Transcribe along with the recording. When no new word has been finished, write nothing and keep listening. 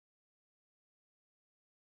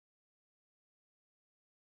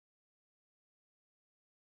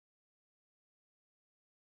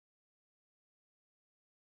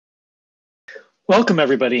Welcome,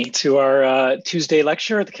 everybody, to our Tuesday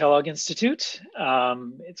lecture at the Kellogg Institute.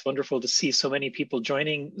 It's wonderful to see so many people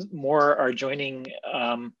joining. More are joining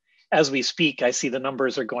as we speak. I see the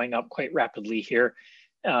numbers are going up quite rapidly here,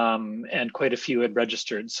 and quite a few had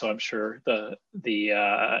registered. So I'm sure the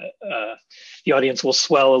audience will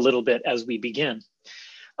swell a little bit as we begin.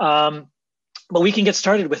 But we can get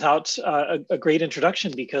started without a great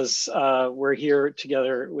introduction because we're here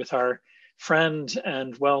together with our friend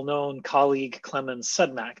and well-known colleague Clemens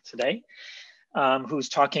Sedmak today, who's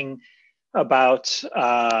talking about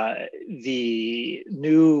the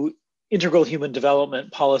new Integral Human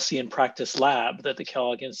Development Policy and Practice Lab that the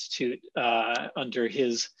Kellogg Institute, under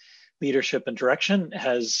his leadership and direction,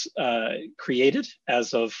 has created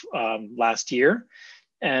as of last year.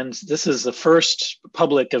 And this is the first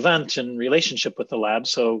public event in relationship with the lab,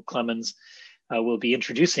 so Clemens will be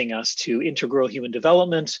introducing us to integral human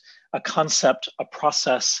development, a concept, a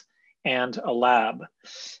process, and a lab.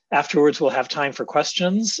 Afterwards, we'll have time for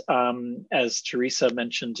questions. As Teresa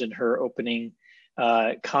mentioned in her opening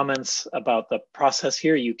comments about the process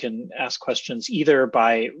here, you can ask questions either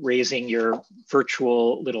by raising your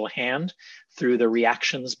virtual little hand through the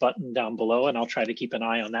reactions button down below, and I'll try to keep an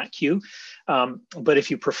eye on that queue. But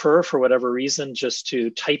if you prefer, for whatever reason, just to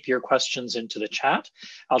type your questions into the chat,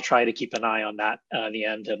 I'll try to keep an eye on that at the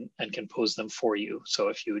end and can pose them for you. So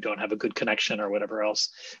if you don't have a good connection or whatever else,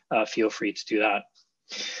 feel free to do that.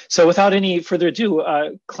 So without any further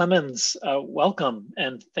ado, Clemens, welcome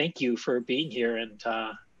and thank you for being here and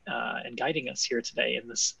guiding us here today in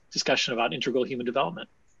this discussion about integral human development.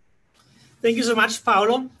 Thank you so much,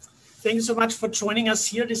 Paolo. Thank you so much for joining us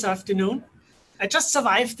here this afternoon. I just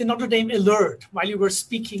survived the Notre Dame alert while you were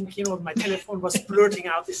speaking. You know, my telephone was blurting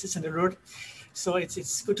out, this is an alert. So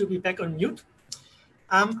it's good to be back on mute.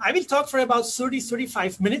 I will talk for about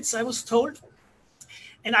 35 minutes, I was told.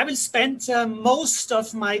 And I will spend most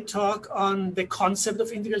of my talk on the concept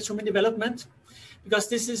of integral human development, because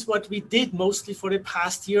this is what we did mostly for the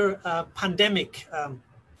past year, pandemic,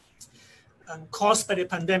 caused by the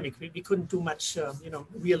pandemic. We couldn't do much,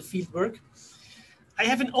 real field work. I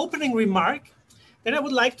have an opening remark. Then I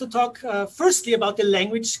would like to talk firstly about the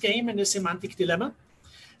language game and the semantic dilemma.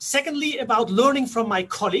 Secondly, about learning from my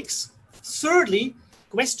colleagues. Thirdly,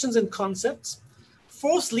 questions and concepts.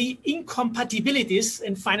 Fourthly, incompatibilities,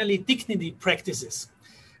 and finally, dignity practices.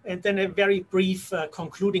 And then a very brief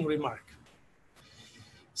concluding remark.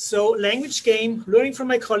 So language game, learning from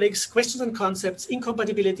my colleagues, questions and concepts,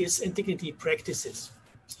 incompatibilities, and dignity practices.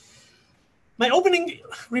 My opening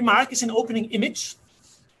remark is an opening image.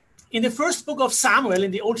 In the first book of Samuel in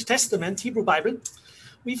the Old Testament, Hebrew Bible,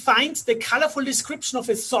 we find the colorful description of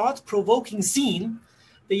a thought-provoking scene.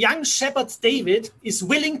 The young shepherd David is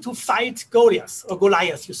willing to fight Goliath, or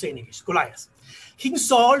Goliath, you say in English, Goliath. King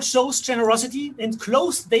Saul shows generosity and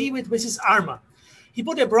clothed David with his armor. He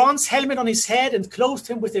put a bronze helmet on his head and clothed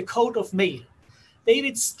him with a coat of mail.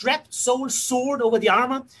 David strapped Saul's sword over the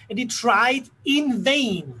armor, and he tried in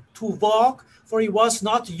vain to walk, for he was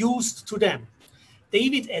not used to them.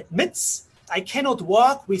 David admits, I cannot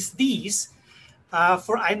walk with these,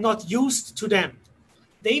 for I'm not used to them.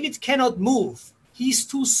 David cannot move. He's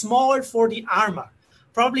too small for the armor,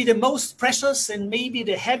 probably the most precious and maybe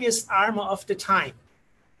the heaviest armor of the time.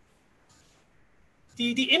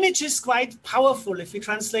 The image is quite powerful if we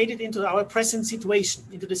translate it into our present situation,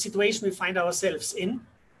 into the situation we find ourselves in.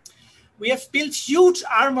 We have built huge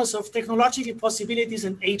armors of technological possibilities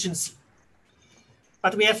and agency,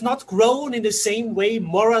 but we have not grown in the same way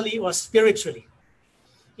morally or spiritually.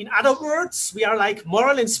 In other words, we are like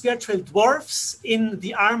moral and spiritual dwarfs in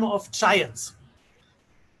the armor of giants.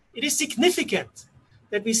 It is significant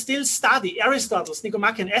that we still study Aristotle's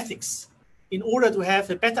Nicomachean Ethics in order to have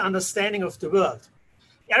a better understanding of the world.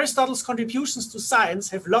 Aristotle's contributions to science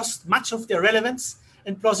have lost much of their relevance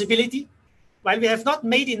and plausibility, while we have not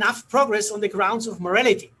made enough progress on the grounds of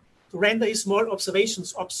morality to render his moral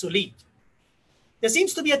observations obsolete. There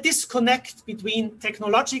seems to be a disconnect between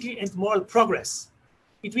technological and moral progress,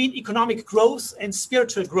 between economic growth and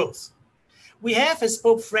spiritual growth. We have, as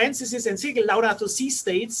Pope Francis's encyclical Laudato Si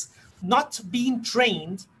states, not been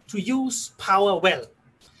trained to use power well.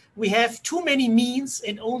 We have too many means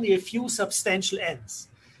and only a few substantial ends.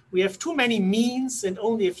 We have too many means and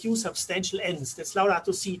only a few substantial ends. That's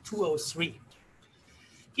Laudato Si 203.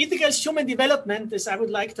 Integral human development, as I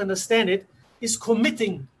would like to understand it, is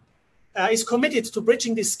committed to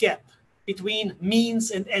bridging this gap between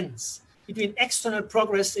means and ends, between external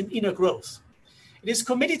progress and inner growth. It is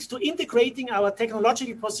committed to integrating our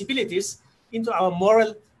technological possibilities into our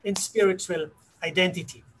moral and spiritual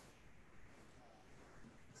identity.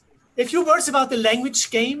 A few words about the language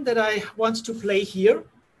game that I want to play here.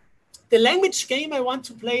 The language game I want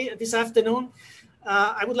to play this afternoon,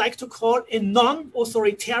 I would like to call a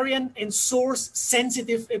non-authoritarian and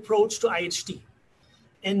source-sensitive approach to IHD.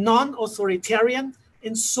 A non-authoritarian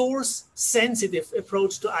and source-sensitive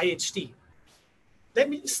approach to IHD. Let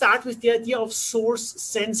me start with the idea of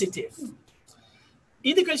source-sensitive.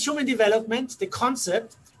 Integral human development, the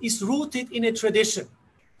concept, is rooted in a tradition.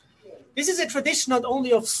 This is a tradition not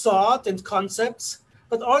only of thought and concepts,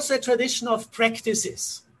 but also a tradition of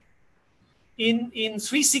practices. In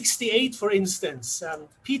 368, for instance,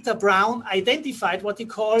 Peter Brown identified what he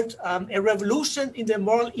called a revolution in the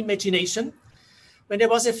moral imagination, when there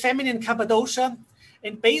was a famine in Cappadocia,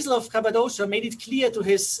 and Basil of Cappadocia made it clear to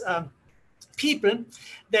his people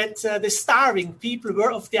that the starving people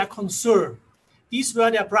were of their concern. These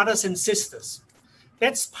were their brothers and sisters.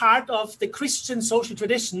 That's part of the Christian social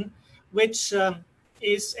tradition, which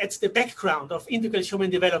is at the background of integral human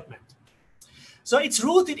development. So it's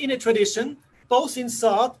rooted in a tradition, both in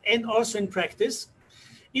thought and also in practice.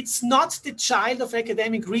 It's not the child of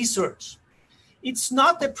academic research. It's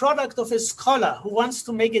not the product of a scholar who wants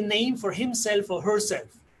to make a name for himself or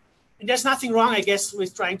herself. And there's nothing wrong, I guess,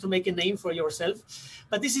 with trying to make a name for yourself.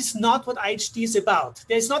 But this is not what IHD is about.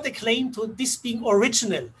 There's not a claim to this being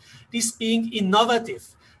original, this being innovative,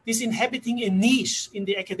 this inhabiting a niche in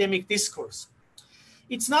the academic discourse.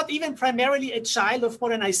 It's not even primarily a child of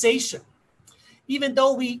modernization, even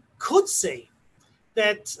though we could say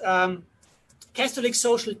that Catholic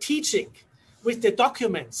social teaching with the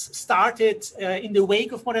documents started in the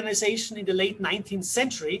wake of modernization in the late 19th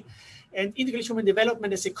century, and integral human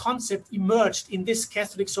development as a concept emerged in this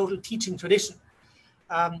Catholic social teaching tradition.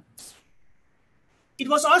 It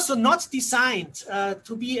was also not designed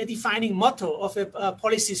to be a defining motto of a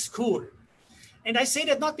policy school. And I say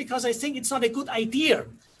that not because I think it's not a good idea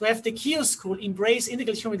to have the kiosk school embrace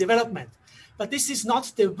integral human development, but this is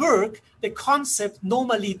not the work the concept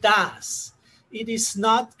normally does. It is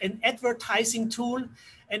not an advertising tool,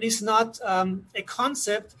 and is not a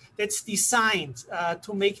concept that's designed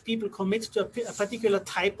to make people commit to a particular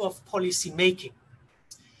type of policy making.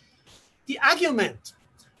 The argument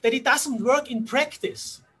that it doesn't work in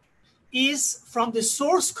practice is, from the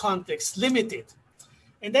source context, limited.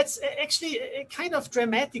 And that's actually a kind of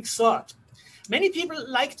dramatic thought. Many people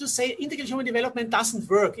like to say integral human development doesn't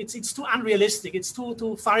work. It's too unrealistic. It's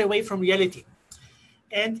too far away from reality.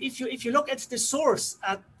 And if you look at the source,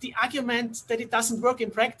 the argument that it doesn't work in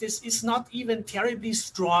practice is not even terribly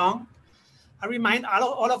strong. I remind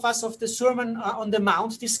all of us of the Sermon on the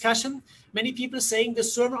Mount discussion. Many people saying the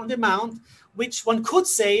Sermon on the Mount, which one could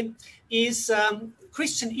say is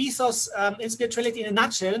Christian ethos and spirituality in a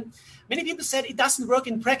nutshell. Many people said it doesn't work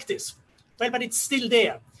in practice. Well, but it's still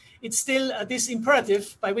there. It's still this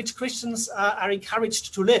imperative by which Christians are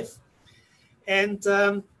encouraged to live. And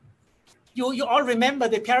you all remember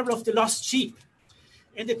the parable of the lost sheep.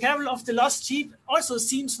 And the parable of the lost sheep also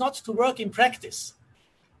seems not to work in practice.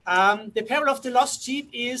 The parable of the lost sheep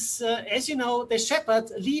is, as you know, the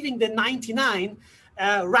shepherd leaving the 99,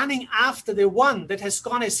 running after the one that has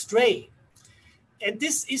gone astray. And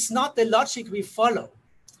this is not the logic we follow.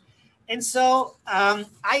 And so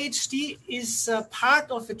IHD is part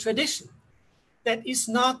of a tradition that is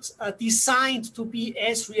not designed to be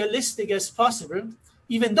as realistic as possible,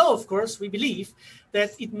 even though, of course, we believe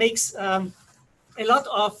that it makes a lot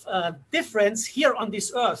of difference here on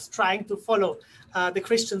this earth trying to follow the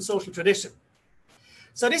Christian social tradition.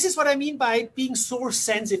 So this is what I mean by being source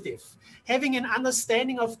sensitive, having an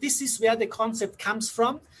understanding of this is where the concept comes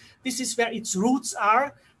from, this is where its roots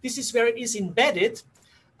are, this is where it is embedded,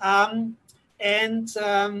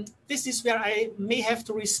 this is where I may have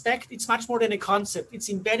to respect it's much more than a concept. It's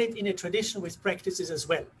embedded in a tradition with practices as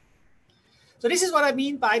well. So this is what I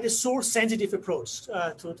mean by the source-sensitive approach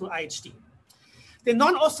to IHD. The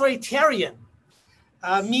non-authoritarian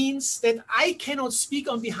means that I cannot speak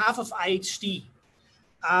on behalf of IHD.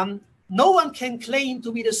 No one can claim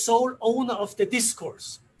to be the sole owner of the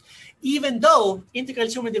discourse, even though integral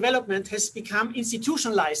human development has become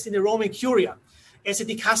institutionalized in the Roman Curia as a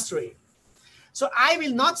dicastery. So I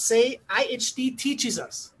will not say IHD teaches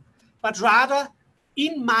us, but rather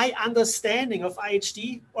in my understanding of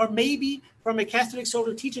IHD, or maybe from a Catholic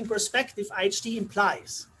social teaching perspective, IHD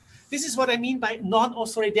implies. This is what I mean by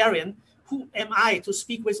non-authoritarian. Who am I to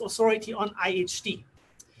speak with authority on IHD?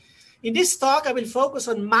 In this talk, I will focus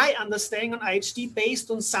on my understanding on IHD based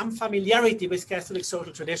on some familiarity with Catholic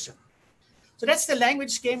social tradition. So that's the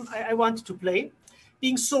language game I want to play.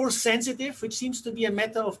 Being source sensitive, which seems to be a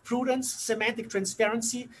matter of prudence, semantic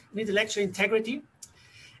transparency, and intellectual integrity.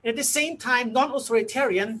 At the same time,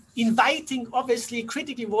 non-authoritarian, inviting obviously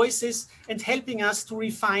critical voices and helping us to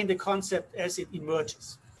refine the concept as it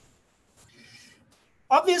emerges.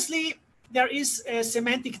 Obviously, there is a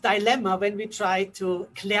semantic dilemma when we try to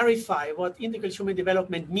clarify what integral human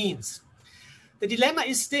development means. The dilemma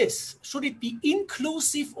is this: should it be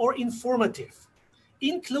inclusive or informative?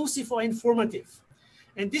 Inclusive or informative?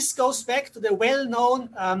 And this goes back to the well-known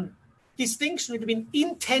distinction between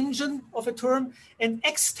intension of a term and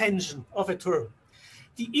extension of a term.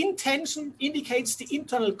 The intention indicates the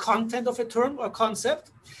internal content of a term or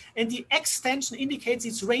concept, and the extension indicates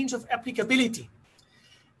its range of applicability.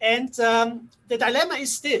 And the dilemma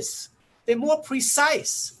is this: the more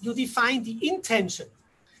precise you define the intention,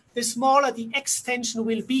 the smaller the extension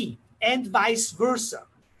will be, and vice versa.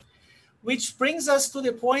 Which brings us to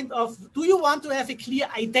the point of, do you want to have a clear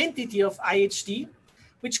identity of IHD,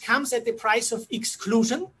 which comes at the price of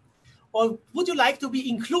exclusion? Or would you like to be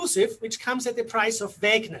inclusive, which comes at the price of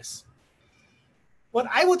vagueness? What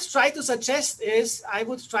I would try to suggest is I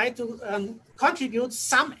would try to contribute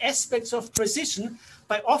some aspects of precision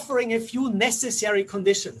by offering a few necessary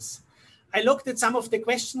conditions. I looked at some of the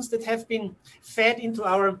questions that have been fed into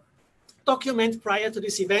our document prior to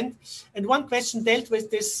this event, and one question dealt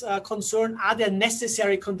with this concern: are there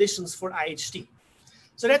necessary conditions for IHD?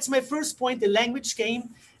 So that's my first point, the language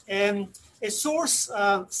game, a source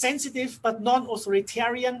sensitive but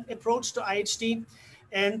non-authoritarian approach to IHD.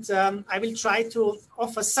 And I will try to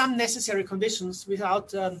offer some necessary conditions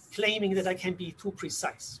without claiming that I can be too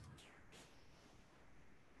precise.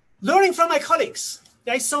 Learning from my colleagues.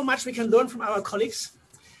 There is so much we can learn from our colleagues.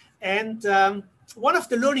 And one of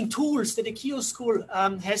the learning tools that the Kellogg School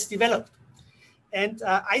has developed, and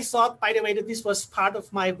I thought, by the way, that this was part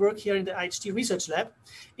of my work here in the IHD Research Lab,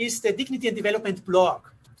 is the Dignity and Development blog.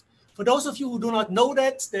 For those of you who do not know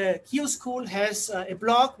that, the Kellogg School has a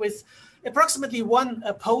blog with approximately one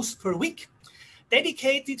post per week,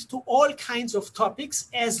 dedicated to all kinds of topics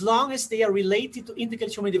as long as they are related to integral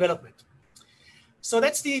human development. So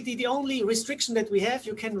that's the only restriction that we have.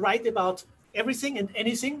 You can write about everything and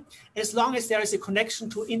anything as long as there is a connection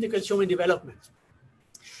to integral human development.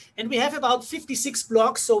 And we have about 56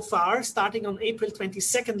 blogs so far, starting on April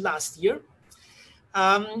 22nd last year.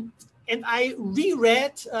 And I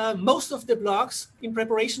reread most of the blogs in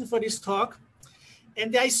preparation for this talk.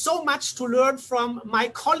 And there is so much to learn from my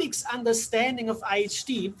colleagues' understanding of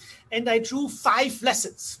IHD. And I drew 5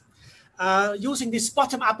 lessons using this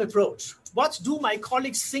bottom-up approach. What do my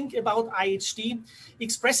colleagues think about IHD,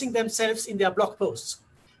 expressing themselves in their blog posts?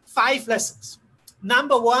 5 lessons.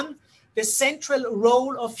 Number 1, the central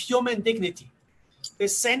role of human dignity. The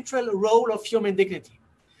central role of human dignity.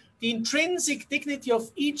 The intrinsic dignity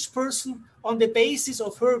of each person on the basis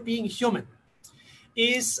of her being human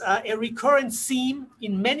is a recurrent theme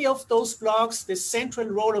in many of those blogs, the central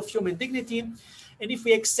role of human dignity. And if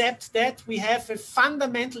we accept that, we have a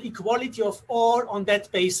fundamental equality of all on that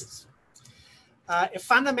basis. A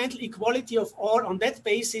fundamental equality of all on that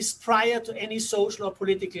basis prior to any social or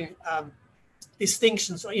political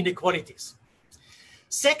distinctions or inequalities.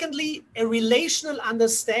 Secondly, a relational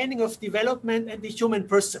understanding of development and the human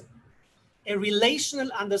person. A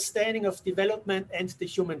relational understanding of development and the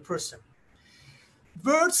human person.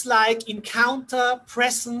 Words like encounter,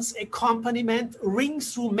 presence, accompaniment ring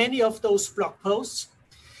through many of those blog posts.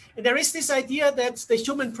 And there is this idea that the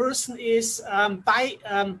human person is by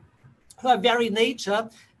her very nature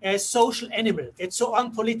a social animal. It's so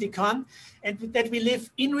unpolitikon, and that we live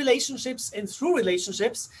in relationships and through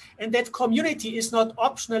relationships, and that community is not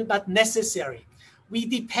optional but necessary. We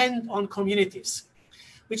depend on communities,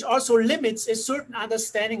 which also limits a certain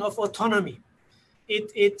understanding of autonomy.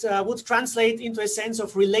 It would translate into a sense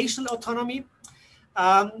of relational autonomy.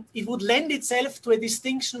 It would lend itself to a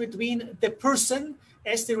distinction between the person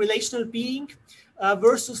as the relational being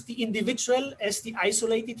versus the individual as the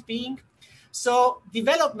isolated being. So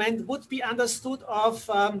development would be understood of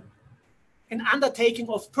an undertaking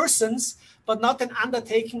of persons, but not an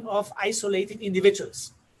undertaking of isolated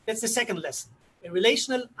individuals. That's the second lesson, a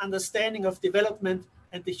relational understanding of development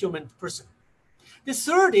and the human person. The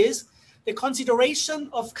third is the consideration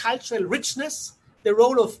of cultural richness, the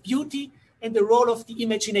role of beauty, and the role of the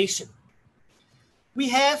imagination. We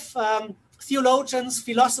have theologians,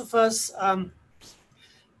 philosophers,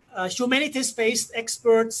 humanities-based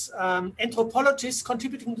experts, anthropologists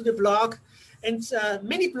contributing to the blog, and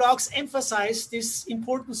many blogs emphasize this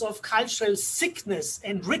importance of cultural thickness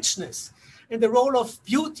and richness, and the role of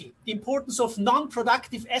beauty, the importance of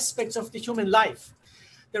non-productive aspects of the human life,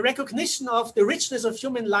 the recognition of the richness of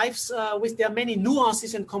human lives with their many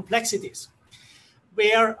nuances and complexities.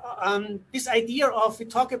 where this idea of, we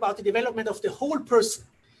talk about the development of the whole person,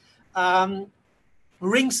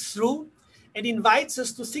 rings through and invites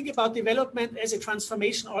us to think about development as a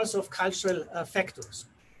transformation also of cultural factors.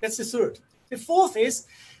 That's the third. The fourth is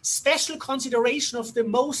special consideration of the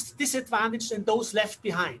most disadvantaged and those left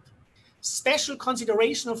behind. Special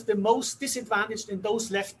consideration of the most disadvantaged and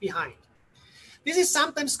those left behind. This is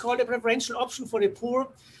sometimes called a preferential option for the poor,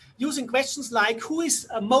 using questions like who is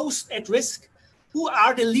most at risk, who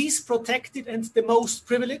are the least protected and the most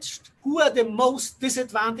privileged, who are the most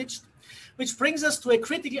disadvantaged, which brings us to a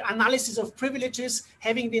critical analysis of privileges,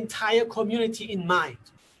 having the entire community in mind.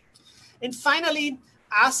 And finally,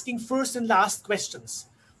 asking first and last questions.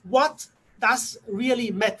 What does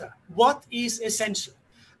really matter? What is essential?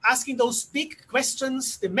 Asking those big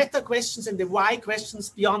questions, the meta questions and the why questions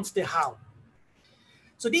beyond the how.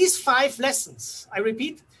 So these 5 lessons, I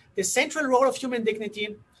repeat, the central role of human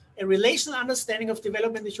dignity, a relational understanding of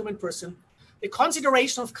development of the human person, the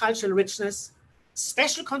consideration of cultural richness,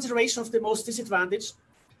 special consideration of the most disadvantaged,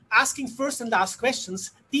 asking first and last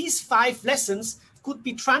questions, these 5 lessons could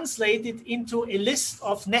be translated into a list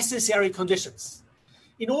of necessary conditions.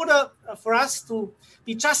 In order for us to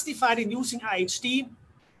be justified in using IHD,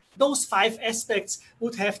 those 5 aspects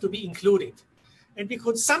would have to be included. And we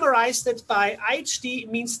could summarize that by IHD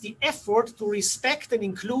means the effort to respect and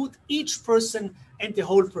include each person and the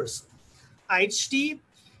whole person. IHD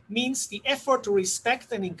means the effort to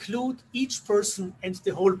respect and include each person and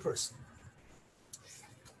the whole person.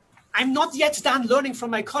 I'm not yet done learning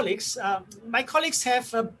from my colleagues. My colleagues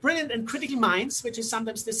have brilliant and critical minds, which is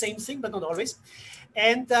sometimes the same thing, but not always.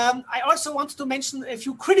 And I also want to mention a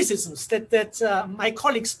few criticisms that my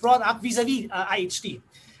colleagues brought up vis-a-vis IHD.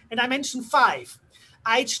 And I mentioned 5.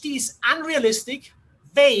 IHD is unrealistic,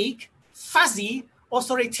 vague, fuzzy,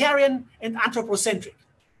 authoritarian, and anthropocentric.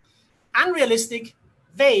 Unrealistic,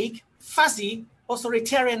 vague, fuzzy,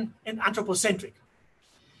 authoritarian, and anthropocentric.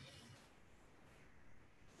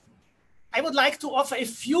 I would like to offer a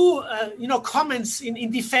few comments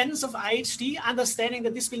in defense of IHD, understanding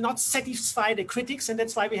that this will not satisfy the critics, and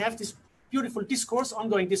that's why we have this beautiful discourse,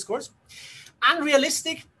 ongoing discourse.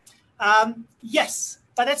 Unrealistic, yes,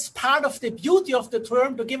 but that's part of the beauty of the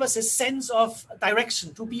term, to give us a sense of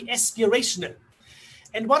direction, to be aspirational.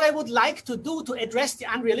 And what I would like to do to address the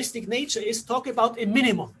unrealistic nature is talk about a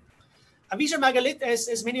minimum. Avishai Margalit,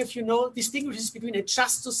 as many of you know, distinguishes between a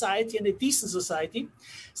just society and a decent society,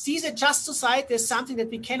 sees a just society as something that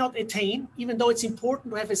we cannot attain, even though it's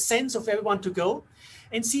important to have a sense of where we want to go,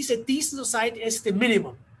 and sees a decent society as the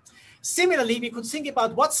minimum. Similarly, we could think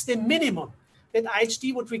about what's the minimum that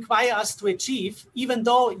IHD would require us to achieve, even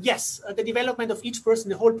though, yes, the development of each person,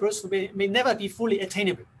 the whole person, may never be fully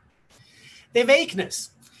attainable. The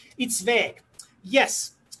vagueness, it's vague,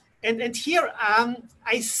 yes. And here,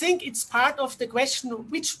 I think it's part of the question,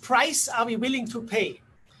 which price are we willing to pay?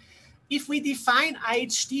 If we define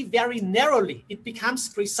IHD very narrowly, it becomes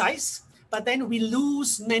precise, but then we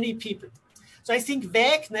lose many people. So I think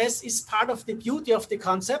vagueness is part of the beauty of the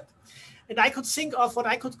concept. And I could think of what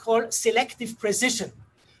I could call selective precision.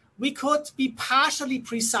 We could be partially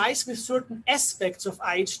precise with certain aspects of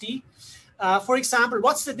IHD. For example,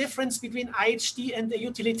 what's the difference between IHD and a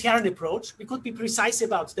utilitarian approach? We could be precise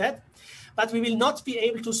about that, but we will not be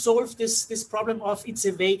able to solve this problem of it's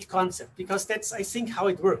a vague concept, because that's, I think, how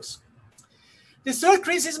it works. The third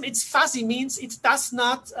criticism, it's fuzzy, means it does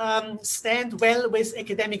not stand well with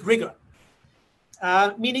academic rigor.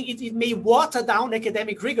 Meaning it may water down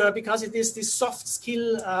academic rigor because it is this soft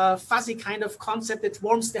skill, fuzzy kind of concept that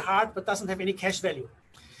warms the heart but doesn't have any cash value.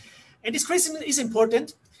 And this criticism is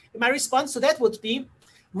important. My response to that would be,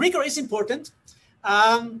 rigor is important.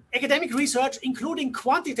 Academic research, including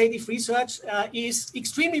quantitative research, is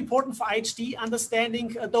extremely important for IHD,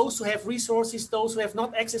 understanding those who have resources, those who have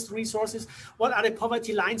not access to resources, what are the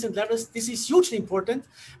poverty lines and levels. This is hugely important,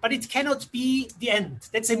 but it cannot be the end.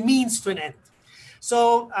 That's a means to an end.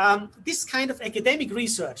 So this kind of academic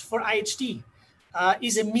research for IHD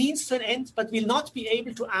is a means to an end, but will not be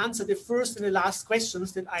able to answer the first and the last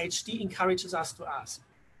questions that IHD encourages us to ask.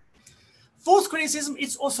 Fourth criticism,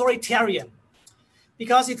 it's authoritarian,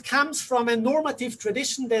 because it comes from a normative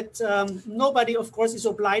tradition that nobody, of course, is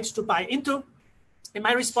obliged to buy into. And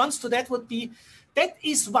my response to that would be, that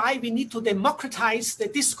is why we need to democratize the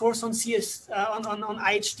discourse on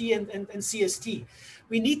IHD and CST.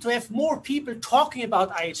 We need to have more people talking about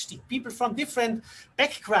IHD, people from different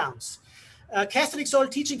backgrounds. Catholic soul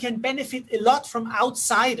teaching can benefit a lot from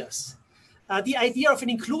outsiders. The idea of an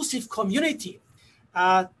inclusive community,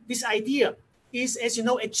 this idea is, as you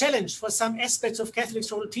know, a challenge for some aspects of Catholic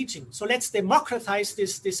social teaching. So let's democratize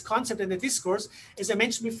this concept and the discourse. As I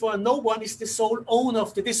mentioned before, no one is the sole owner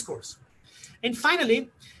of the discourse. And finally,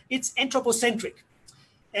 it's anthropocentric.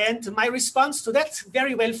 And my response to that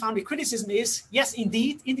very well-founded criticism is, yes,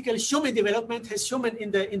 indeed, integral human development has human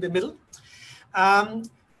in the middle.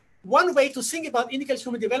 One way to think about integral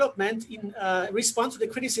human development in response to the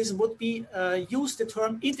criticism would be use the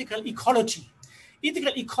term integral ecology.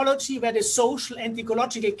 Integral ecology, where the social and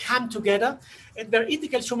ecological come together, and where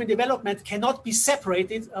integral human development cannot be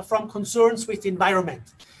separated from concerns with the environment.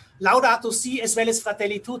 Laudato Si as well as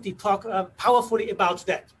Fratelli Tutti talk powerfully about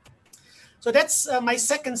that. So that's my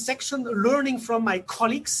second section, learning from my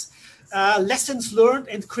colleagues, lessons learned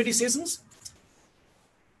and criticisms.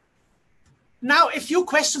 Now, a few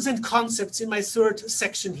questions and concepts in my third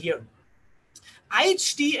section here.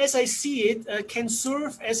 IHD, as I see it, can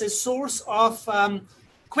serve as a source of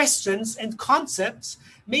questions and concepts,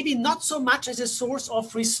 maybe not so much as a source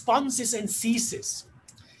of responses and theses.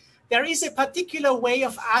 There is a particular way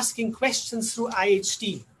of asking questions through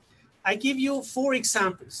IHD. I give you 4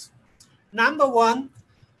 examples. Number 1,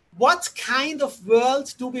 what kind of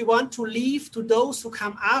world do we want to leave to those who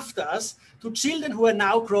come after us, to children who are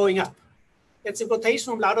now growing up? That's a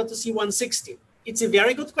quotation from Laudato Si 160. It's a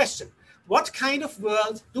very good question. What kind of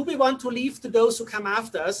world do we want to leave to those who come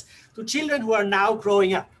after us, to children who are now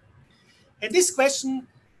growing up? And this question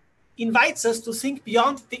invites us to think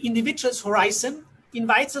beyond the individual's horizon,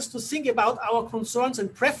 invites us to think about our concerns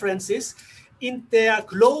and preferences in their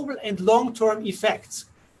global and long-term effects.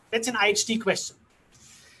 That's an IHD question.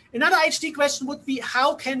 Another IHD question would be,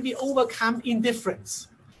 how can we overcome indifference?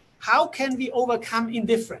 How can we overcome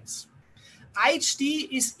indifference? IHD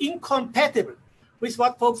is incompatible with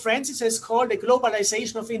what Pope Francis has called the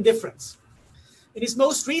globalization of indifference. In his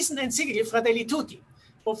most recent encyclical, Fratelli Tutti,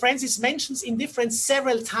 Pope Francis mentions indifference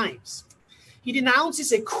several times. He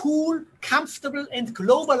denounces a cool, comfortable, and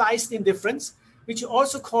globalized indifference, which he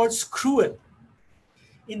also calls cruel.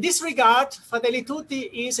 In this regard, Fratelli Tutti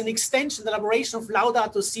is an extension, elaboration of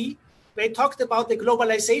Laudato Si, where he talked about the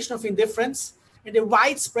globalization of indifference and the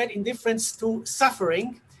widespread indifference to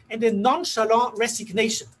suffering and the nonchalant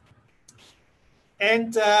resignation.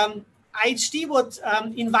 And IHD would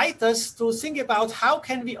invite us to think about how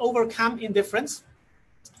can we overcome indifference.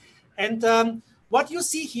 And what you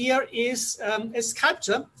see here is a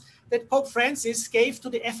sculpture that Pope Francis gave to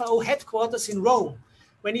the FAO headquarters in Rome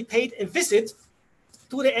when he paid a visit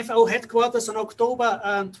to the FAO headquarters on October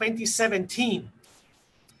 2017.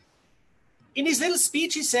 In his little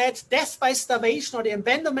speech, he said, death by starvation or the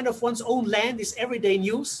abandonment of one's own land is everyday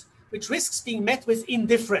news, which risks being met with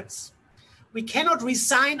indifference. We cannot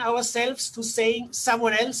resign ourselves to saying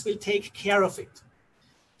someone else will take care of it.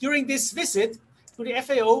 During this visit to the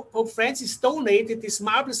FAO, Pope Francis donated this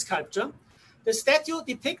marble sculpture. The statue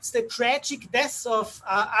depicts the tragic death of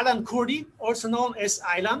Alan Kurdi, also known as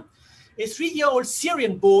Aylan, a 3-year-old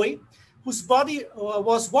Syrian boy whose body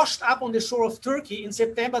was washed up on the shore of Turkey in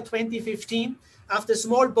September 2015 after a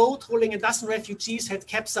small boat holding a dozen refugees had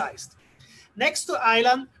capsized. Next to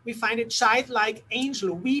Aylan, we find a childlike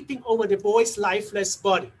angel weeping over the boy's lifeless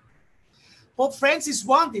body. Pope Francis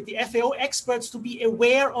wanted the FAO experts to be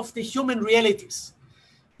aware of the human realities.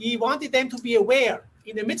 He wanted them to be aware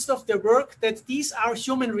in the midst of their work that these are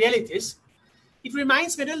human realities. It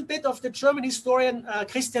reminds me a little bit of the German historian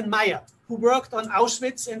Christian Mayer, who worked on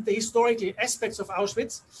Auschwitz and the historical aspects of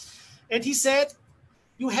Auschwitz. And he said,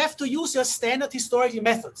 you have to use your standard historical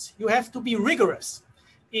methods. You have to be rigorous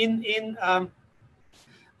in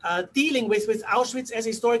dealing with Auschwitz as a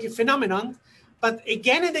historical phenomenon. But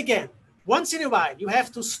again and again, once in a while, you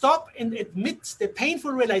have to stop and admit the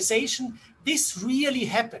painful realization, this really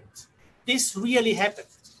happened. This really happened.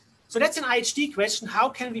 So that's an IHD question. How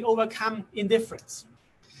can we overcome indifference?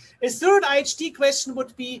 A third IHD question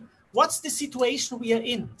would be, what's the situation we are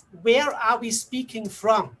in? Where are we speaking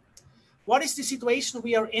from? What is the situation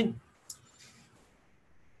we are in?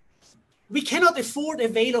 We cannot afford a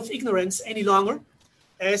veil of ignorance any longer,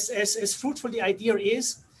 as fruitful the idea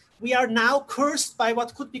is. We are now cursed by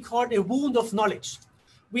what could be called a wound of knowledge.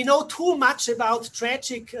 We know too much about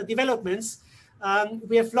tragic developments.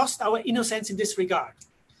 We have lost our innocence in this regard.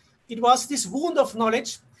 It was this wound of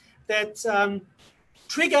knowledge that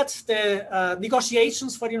triggered the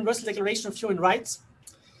negotiations for the Universal Declaration of Human Rights.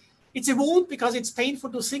 It's a wound because it's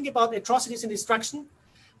painful to think about atrocities and destruction,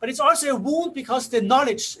 but it's also a wound because the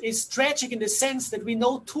knowledge is tragic in the sense that we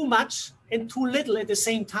know too much and too little at the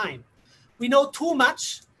same time. We know too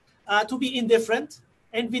much to be indifferent,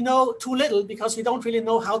 and we know too little because we don't really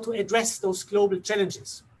know how to address those global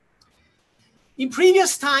challenges. In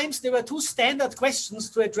previous times, there were two standard questions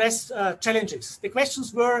to address challenges. The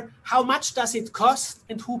questions were, how much does it cost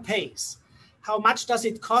and who pays? How much does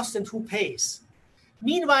it cost and who pays?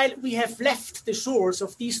 Meanwhile, we have left the shores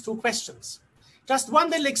of these two questions. Just one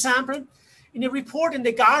little example. In a report in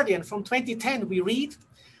The Guardian from 2010, we read,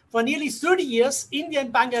 for nearly 30 years, India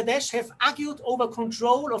and Bangladesh have argued over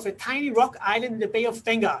control of a tiny rock island in the Bay of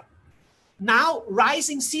Bengal. Now,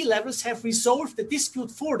 rising sea levels have resolved the dispute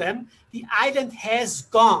for them. The island has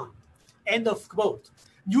gone. End of quote.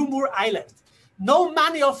 New Moor Island. No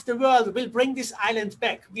money of the world will bring this island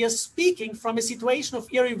back. We are speaking from a situation of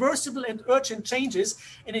irreversible and urgent changes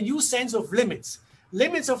and a new sense of limits.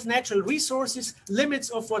 Limits of natural resources, limits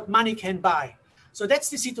of what money can buy. So that's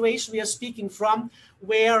the situation we are speaking from,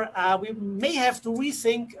 where we may have to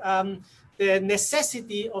rethink the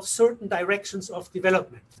necessity of certain directions of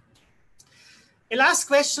development. A last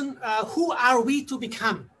question, who are we to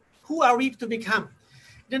become? Who are we to become?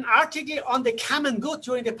 In an article on the common good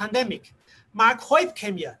during the pandemic, Mark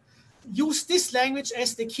Heupkemir used this language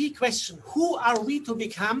as the key question. Who are we to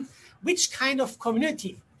become? Which kind of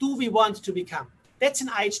community do we want to become? That's an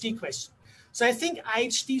IHD question. So I think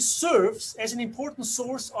IHD serves as an important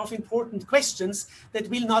source of important questions that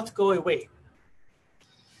will not go away.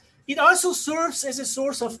 It also serves as a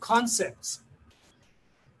source of concepts.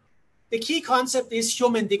 The key concept is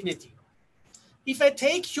human dignity. If I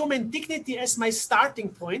take human dignity as my starting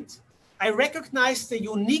point, I recognize the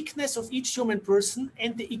uniqueness of each human person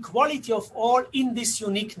and the equality of all in this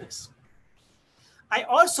uniqueness. I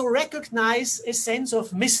also recognize a sense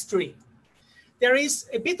of mystery. There is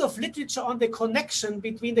a bit of literature on the connection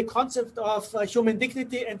between the concept of human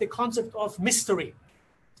dignity and the concept of mystery.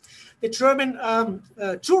 The German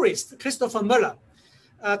jurist Christopher Möller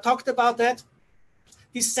talked about that.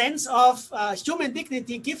 This sense of human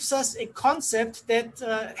dignity gives us a concept that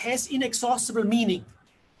has inexhaustible meaning.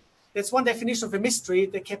 That's one definition of a mystery,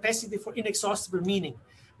 the capacity for inexhaustible meaning.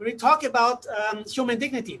 When we talk about human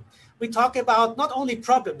dignity, we talk about not only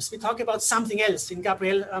problems, we talk about something else. In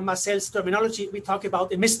Gabriel Marcel's terminology, we talk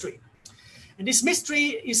about a mystery. And this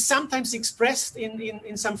mystery is sometimes expressed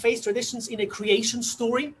in some faith traditions in a creation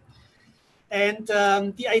story. And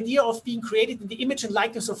the idea of being created in the image and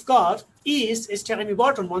likeness of God is, as Jeremy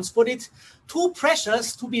Waldron once put it, too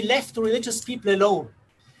precious to be left to religious people alone.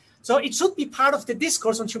 So it should be part of the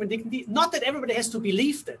discourse on human dignity, not that everybody has to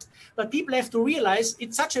believe that, but people have to realize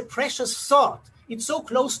it's such a precious thought. It's so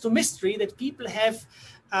close to mystery that people have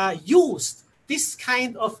used this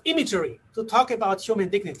kind of imagery to talk about human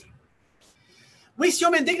dignity. With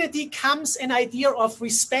human dignity comes an idea of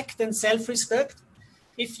respect and self-respect.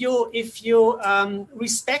 If you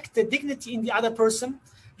respect the dignity in the other person,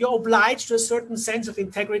 you're obliged to a certain sense of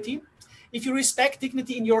integrity. If you respect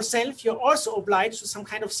dignity in yourself, you're also obliged to some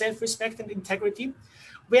kind of self-respect and integrity,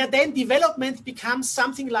 where then development becomes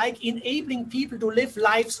something like enabling people to live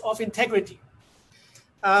lives of integrity.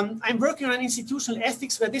 I'm working on institutional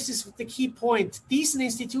ethics where this is the key point. Decent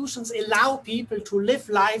institutions allow people to live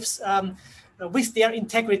lives with their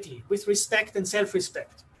integrity, with respect and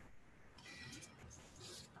self-respect.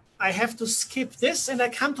 I have to skip this and I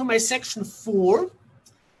come to my section 4.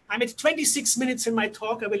 I'm at 26 minutes in my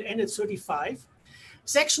talk. I will end at 35.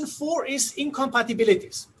 Section 4 is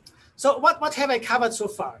incompatibilities. So what have I covered so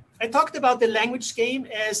far? I talked about the language game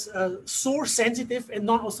as source sensitive and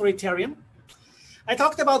non-authoritarian. I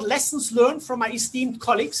talked about lessons learned from my esteemed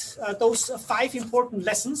colleagues, those 5 important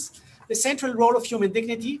lessons: the central role of human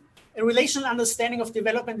dignity, a relational understanding of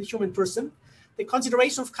development of the human person, the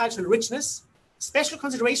consideration of cultural richness, special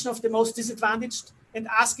consideration of the most disadvantaged, and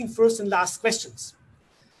asking first and last questions.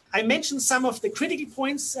 I mentioned some of the critical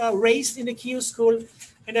points raised in the KIO school,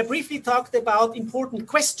 and I briefly talked about important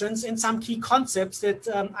questions and some key concepts that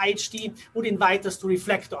IHD would invite us to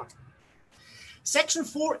reflect on. Section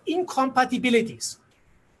 4, incompatibilities.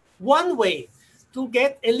 One way to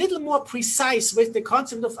get a little more precise with the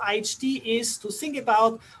concept of IHD is to think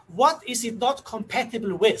about what is it not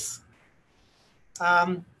compatible with.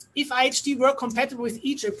 If IHD were compatible with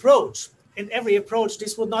each approach, and every approach,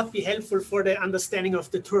 this would not be helpful for the understanding of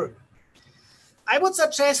the term. I would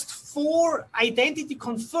suggest 4 identity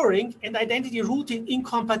conferring and identity rooting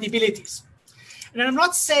incompatibilities. And I'm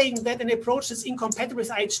not saying that an approach that's incompatible with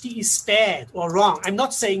IHD is bad or wrong. I'm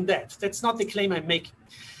not saying that. That's not the claim I'm making.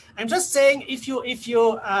 I'm just saying if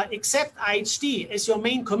you accept IHD as your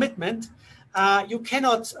main commitment, you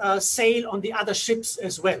cannot sail on the other ships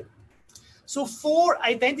as well. So 4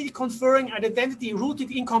 identity conferring and identity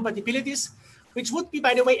rooted incompatibilities, which would be,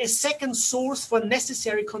 by the way, a second source for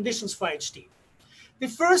necessary conditions for IHD. The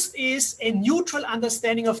first is a neutral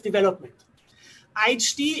understanding of development.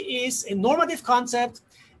 IHD is a normative concept.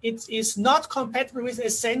 It is not compatible with a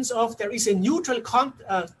sense of there is a neutral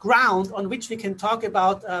ground on which we can talk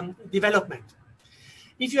about development.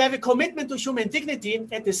 If you have a commitment to human dignity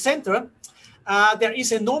at the center, there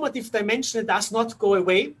is a normative dimension that does not go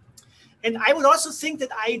away. And I would also think that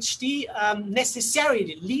IHD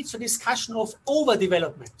necessarily leads to discussion of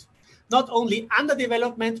overdevelopment, not only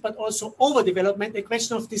underdevelopment, but also overdevelopment, a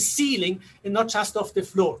question of the ceiling and not just of the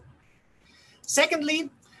floor. Secondly,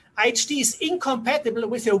 IHD is incompatible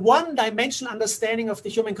with a one-dimensional understanding of the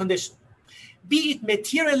human condition, be it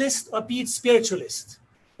materialist or be it spiritualist.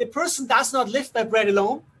 The person does not live by bread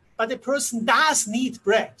alone, but the person does need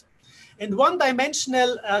bread. And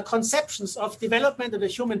one-dimensional conceptions of development of the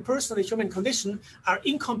human person, the human condition, are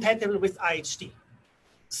incompatible with IHD.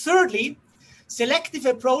 Thirdly, selective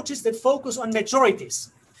approaches that focus on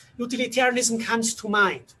majorities. Utilitarianism comes to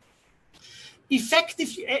mind. Effective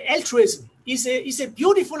altruism is a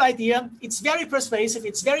beautiful idea. It's very persuasive,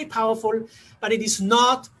 it's very powerful, but it is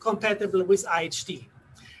not compatible with IHD.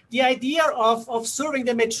 The idea of serving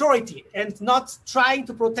the majority and not trying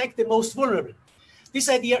to protect the most vulnerable, this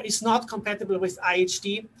idea is not compatible with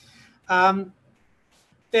IHD.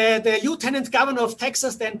 The Lieutenant Governor of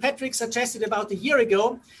Texas, Dan Patrick, suggested about a year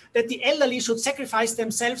ago that the elderly should sacrifice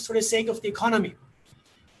themselves for the sake of the economy.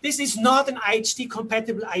 This is not an IHD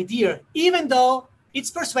compatible idea, even though it's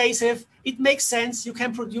persuasive, it makes sense, you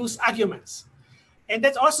can produce arguments. And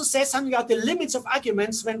that also says something about the limits of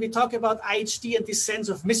arguments when we talk about IHD and this sense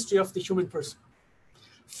of mystery of the human person.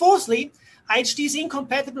 Fourthly, IHD is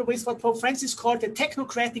incompatible with what Pope Francis called the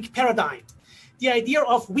technocratic paradigm, the idea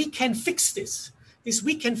of we can fix this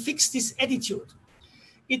we can fix this attitude.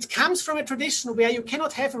 It comes from a tradition where you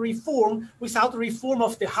cannot have a reform without a reform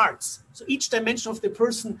of the hearts. So each dimension of the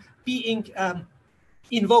person being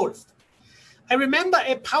involved. I remember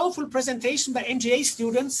a powerful presentation by MGA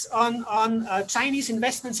students on Chinese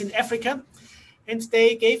investments in Africa. And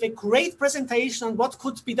they gave a great presentation on what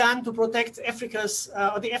could be done to protect Africa's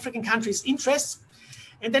or the African countries' interests.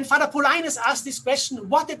 And then Father Paulinus asked this question,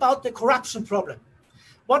 what about the corruption problem?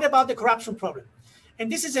 What about the corruption problem?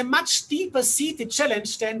 And this is a much deeper seated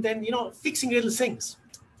challenge than fixing little things.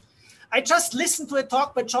 I just listened to a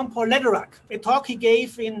talk by John Paul Lederach, a talk he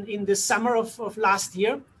gave in the summer of last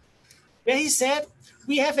year, where he said,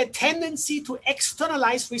 we have a tendency to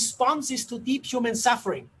externalize responses to deep human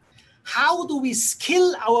suffering. How do we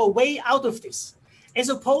skill our way out of this? As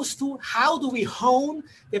opposed to how do we hone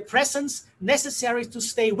the presence necessary to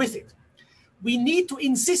stay with it? We need to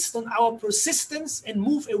insist on our persistence and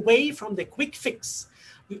move away from the quick fix.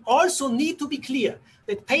 We also need to be clear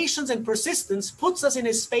that patience and persistence puts us in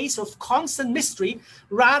a space of constant mystery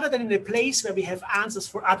rather than in a place where we have answers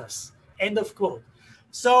for others. End of quote.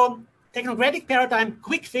 So technocratic paradigm,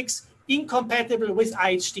 quick fix, incompatible with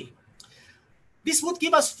IHD. This would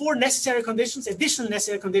give us four necessary conditions, additional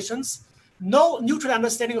necessary conditions: no neutral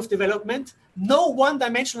understanding of development, no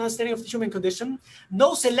one-dimensional understanding of the human condition,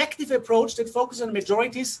 no selective approach that focuses on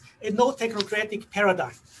majorities, and no technocratic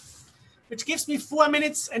paradigm. Which gives me 4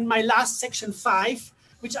 minutes and my last section 5,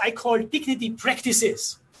 which I call dignity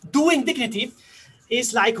practices. Doing dignity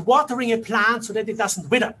is like watering a plant so that it doesn't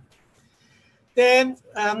wither. The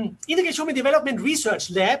Integrated Human Development Research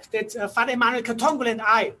Lab that Father Emmanuel Katongol and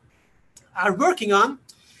I are working on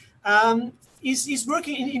is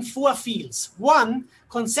working in 4 fields. One,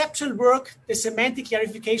 conceptual work, the semantic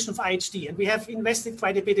clarification of IHD, and we have invested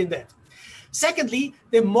quite a bit in that. Secondly,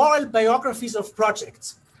 the moral biographies of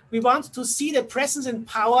projects. We want to see the presence and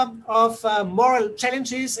power of moral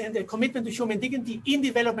challenges and the commitment to human dignity in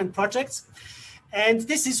development projects. And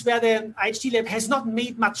this is where the IHD Lab has not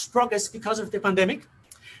made much progress because of the pandemic.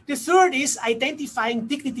 The third is identifying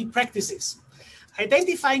dignity practices.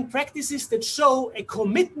 Identifying practices that show a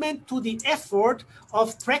commitment to the effort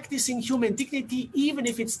of practicing human dignity, even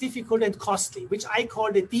if it's difficult and costly, which I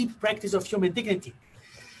call the deep practice of human dignity.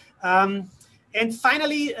 And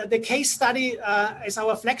finally, the case study is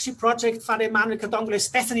our flagship project, Father Emmanuel Katongol's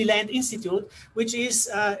Bethany Land Institute, which is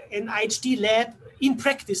an IHD lab in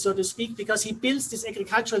practice, so to speak, because he builds this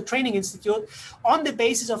agricultural training institute on the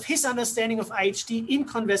basis of his understanding of IHD in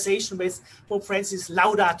conversation with Pope Francis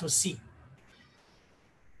Laudato Si.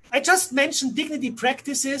 I just mentioned dignity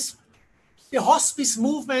practices. The hospice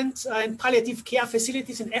movement and palliative care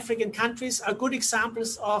facilities in African countries are good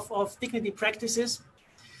examples of dignity practices.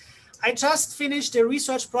 I just finished a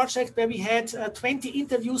research project where we had 20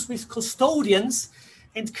 interviews with custodians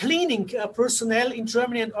and cleaning personnel in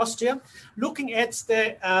Germany and Austria, looking at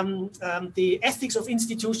the ethics of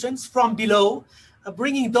institutions from below,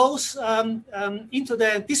 bringing those into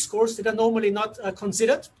the discourse that are normally not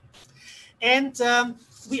considered. And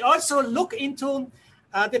we also look into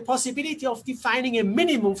the possibility of defining a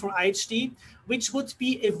minimum for IHD, which would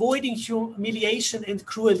be avoiding humiliation and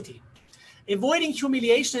cruelty. Avoiding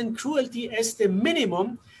humiliation and cruelty as the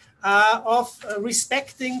minimum of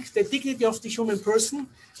respecting the dignity of the human person.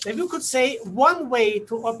 And you could say one way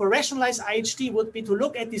to operationalize IHD would be to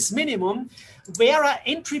look at this minimum. Where are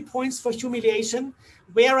entry points for humiliation?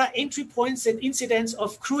 Where are entry points and incidents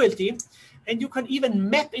of cruelty? And you can even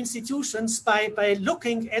map institutions by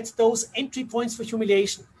looking at those entry points for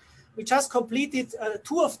humiliation. We just completed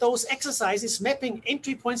 2 of those exercises, mapping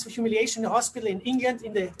entry points for humiliation in the hospital in England,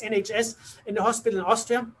 in the NHS, in the hospital in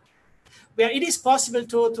Austria, where it is possible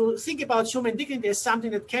to think about human dignity as something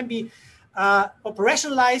that can be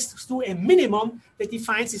operationalized through a minimum that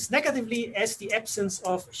defines it negatively as the absence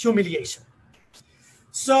of humiliation.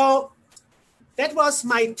 So that was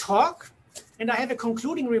my talk. And I have a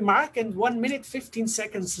concluding remark and 1 minute, 15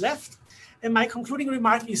 seconds left. And my concluding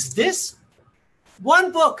remark is this.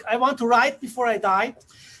 One book I want to write before I die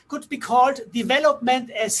could be called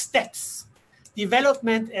Development as Steps.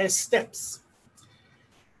 Development as Steps.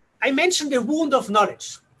 I mentioned the wound of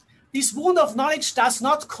knowledge. This wound of knowledge does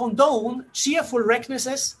not condone cheerful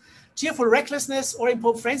recklessness, or in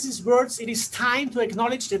Pope Francis' words, it is time to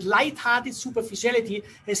acknowledge that light-hearted superficiality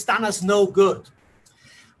has done us no good.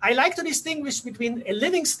 I like to distinguish between a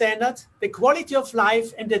living standard, the quality of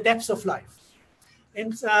life, and the depth of life.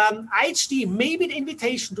 And IHD may be the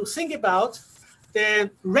invitation to think about the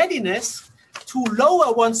readiness to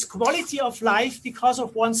lower one's quality of life because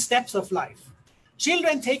of one's depth of life.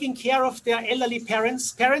 Children taking care of their elderly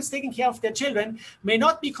parents, parents taking care of their children may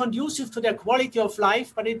not be conducive to their quality of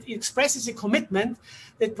life, but it expresses a commitment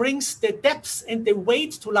that brings the depth and the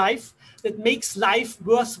weight to life that makes life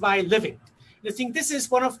worthwhile living. I think this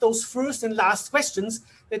is one of those first and last questions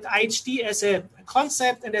that IHD as a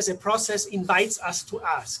concept and as a process invites us to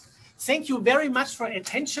ask. Thank you very much for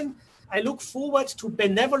attention. I look forward to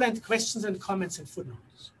benevolent questions and comments and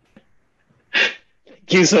footnotes.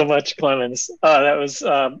 Thank you so much, Clemens. That was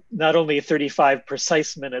not only 35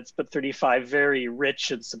 precise minutes, but 35 very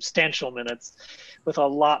rich and substantial minutes with a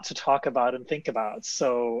lot to talk about and think about.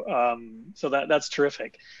 So, that's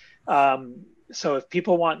terrific. So if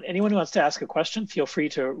anyone who wants to ask a question, feel free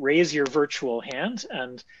to raise your virtual hand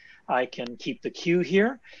and I can keep the queue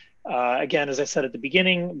here. Again, as I said at the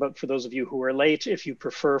beginning, but for those of you who are late, if you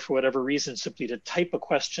prefer for whatever reason, simply to type a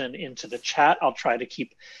question into the chat, I'll try to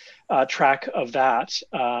keep track of that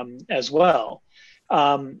as well.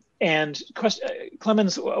 And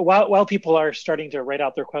Clemens, while people are starting to write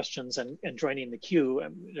out their questions and joining the queue,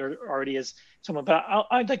 there already is someone, but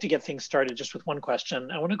I'd like to get things started just with one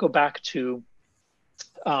question. I want to go back to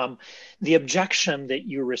the objection that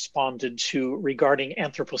you responded to regarding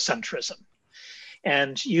anthropocentrism.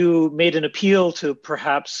 And you made an appeal to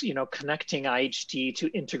perhaps, connecting IHD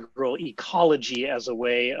to integral ecology as a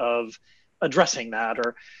way of addressing that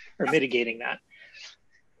or mitigating that.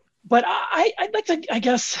 But I'd like to, I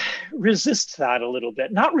guess, resist that a little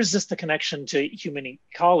bit. Not resist the connection to human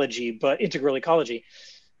ecology, but integral ecology,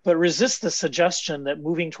 but resist the suggestion that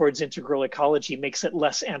moving towards integral ecology makes it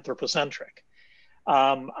less anthropocentric.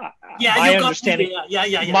 My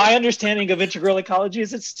understanding of integral ecology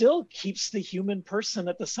is it still keeps the human person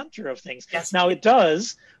at the center of things. Yes. Now, it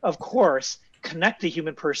does, of course, connect the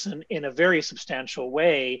human person in a very substantial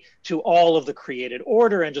way to all of the created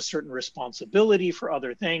order and to certain responsibility for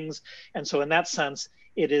other things. And so in that sense,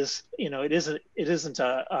 it isn't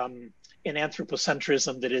an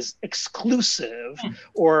anthropocentrism that is exclusive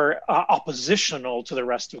or oppositional to the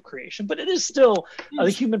rest of creation, but it is still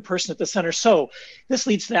the human person at the center. So this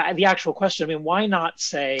leads to the actual question. I mean, why not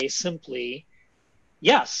say simply,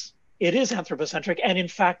 yes, it is anthropocentric, and in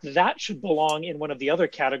fact, that should belong in one of the other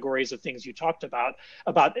categories of things you talked about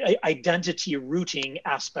identity rooting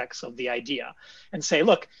aspects of the idea, and say,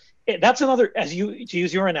 look, that's another, to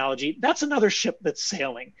use your analogy, that's another ship that's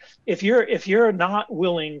sailing. If you're not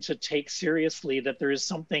willing to take seriously that there is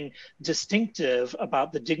something distinctive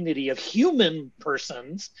about the dignity of human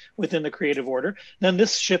persons within the creative order, then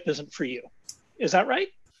this ship isn't for you. Is that right?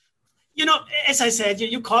 As I said,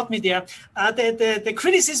 you caught me there. The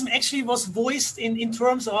criticism actually was voiced in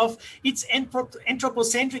terms of it's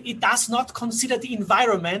anthropocentric. It does not consider the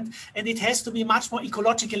environment, and it has to be much more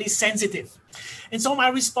ecologically sensitive. And so my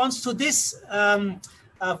response to this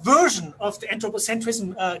version of the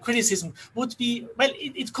anthropocentrism criticism would be, well,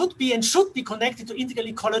 it could be and should be connected to integral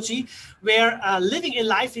ecology, where living a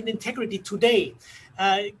life in integrity today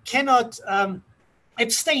cannot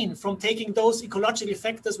abstain from taking those ecological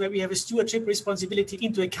factors where we have a stewardship responsibility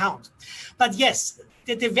into account. But yes,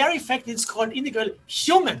 the very fact it's called integral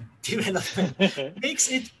human development makes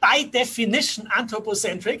it by definition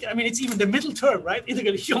anthropocentric. I mean, it's even the middle term, right?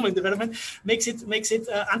 Integral human development makes it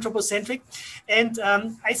anthropocentric. And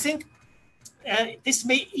I think this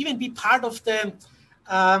may even be part of the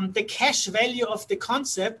cash value of the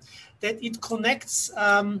concept, that it connects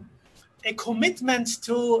a commitment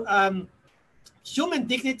to human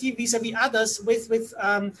dignity vis-a-vis others with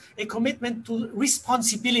a commitment to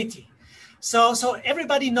responsibility. So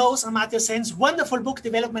everybody knows Amartya Sen's wonderful book,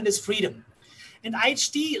 Development as Freedom. And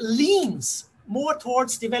IHD leans more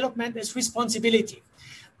towards development as responsibility.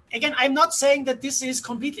 Again, I'm not saying that this is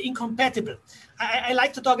completely incompatible. I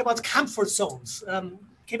like to talk about comfort zones.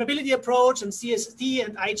 Capability approach and CSD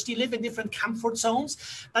and IHD live in different comfort zones,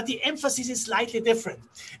 but the emphasis is slightly different.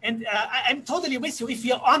 And I'm totally with you if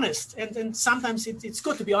you're honest, and sometimes it's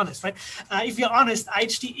good to be honest, right? If you're honest,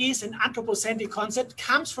 IHD is an anthropocentric concept,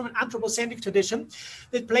 comes from an anthropocentric tradition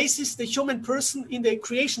that places the human person in the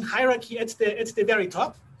creation hierarchy at the very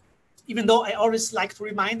top. Even though I always like to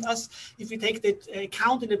remind us, if we take the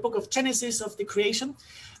account in the book of Genesis of the creation,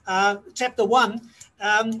 chapter 1,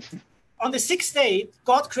 on the sixth day,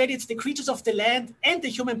 God created the creatures of the land and the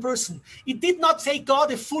human person. It did not take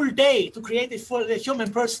God a full day to create a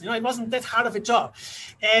human person. It wasn't that hard of a job.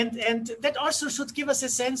 And that also should give us a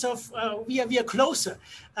sense of we are closer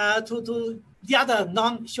to the other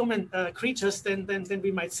non-human creatures than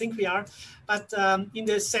we might think we are. But in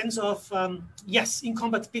the sense of, yes,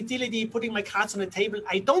 incompatibility, putting my cards on the table,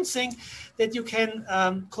 I don't think that you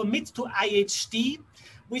can commit to IHD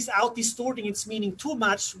without distorting its meaning too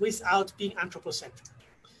much, without being anthropocentric,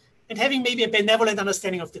 and having maybe a benevolent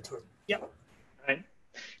understanding of the term. Yeah. Right.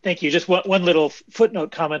 Thank you. Just one little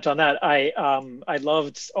footnote comment on that. I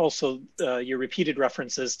loved also your repeated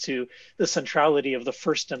references to the centrality of the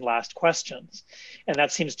first and last questions. And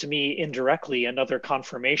that seems to me indirectly another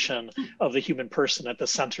confirmation of the human person at the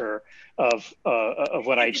center of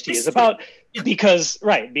what IHD is about. Because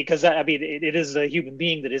I mean, it is a human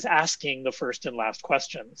being that is asking the first and last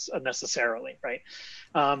questions necessarily, right?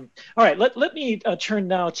 All right, let me turn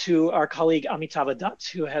now to our colleague Amitava Dutt,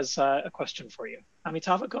 who has a question for you.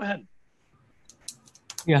 Amitava, go ahead.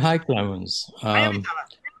 Yeah, hi, Clemens. Hi, Amitava.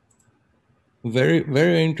 Very,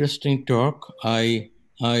 very interesting talk. I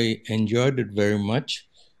enjoyed it very much.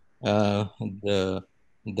 What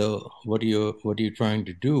you're trying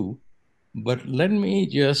to do, but let me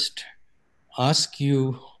just ask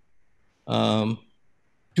you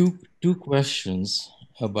two questions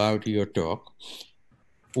about your talk.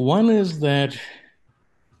 One is that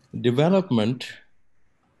development,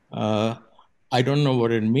 I don't know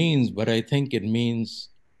what it means, but I think it means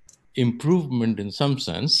improvement in some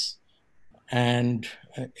sense, and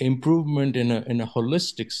improvement in a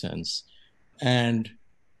holistic sense. And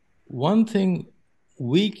one thing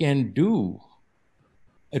we can do,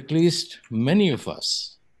 at least many of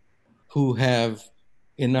us who have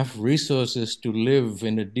enough resources to live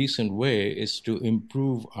in a decent way, is to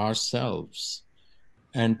improve ourselves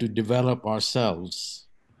and to develop ourselves.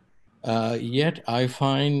 Yet I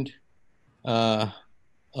find a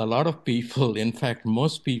lot of people, in fact,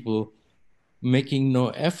 most people, making no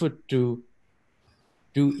effort to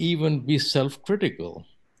even be self-critical,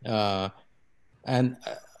 and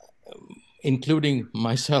including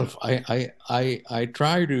myself. I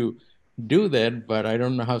try to do that, but I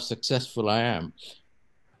don't know how successful I am.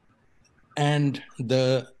 And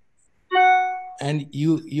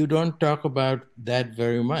you don't talk about that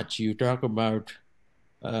very much. You talk about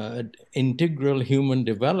integral human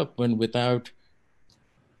development without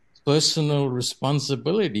personal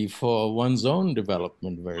responsibility for one's own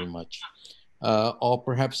development very much. Or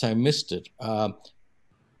perhaps I missed it.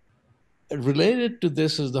 Related to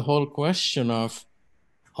this is the whole question of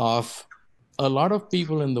a lot of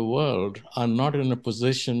people in the world are not in a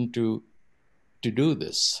position to do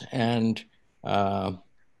this. And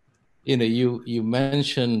you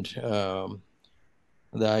mentioned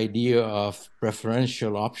the idea of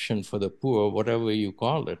preferential option for the poor, whatever you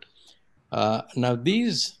call it. Now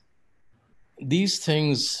these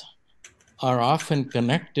things are often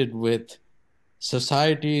connected with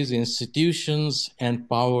societies, institutions, and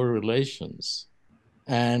power relations.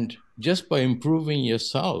 And just by improving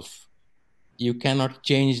yourself, you cannot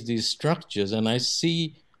change these structures. And I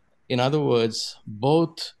see, in other words,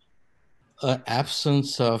 both an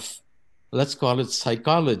absence of, let's call it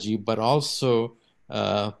psychology, but also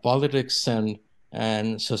politics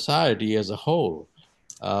and society as a whole,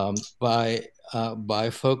 by by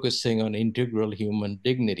focusing on integral human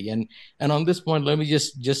dignity. And on this point, let me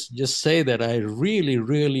just say that I really,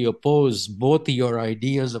 really oppose both your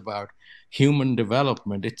ideas about human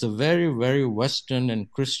development. It's a very, very Western and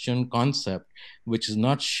Christian concept, which is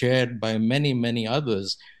not shared by many, many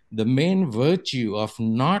others. The main virtue of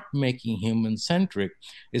not making human-centric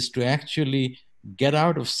is to actually get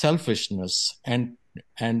out of selfishness and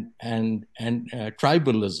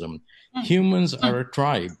tribalism. Humans are a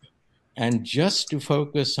tribe, and just to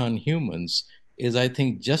focus on humans is, I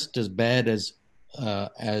think, just as bad as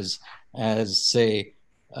say,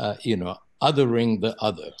 othering the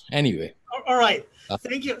other. Anyway. All right.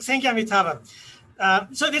 Thank you, Amitabha.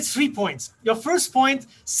 So that's 3 points. Your first point,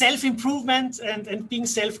 self-improvement and being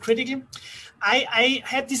self-critical. I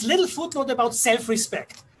had this little footnote about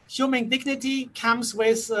self-respect. Human dignity comes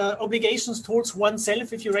with obligations towards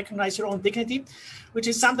oneself if you recognize your own dignity, which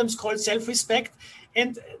is sometimes called self-respect.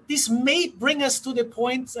 And this may bring us to the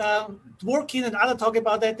point, Dworkin and others talk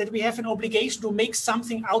about that we have an obligation to make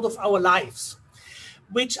something out of our lives,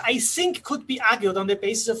 which I think could be argued on the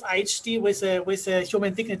basis of IHD with a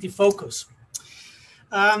human dignity focus.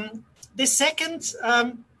 The second,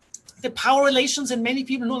 the power relations and many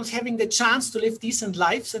people not having the chance to live decent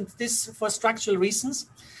lives, and this for structural reasons.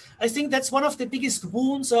 I think that's one of the biggest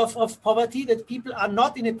wounds of poverty, that people are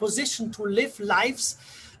not in a position to live lives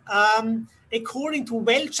according to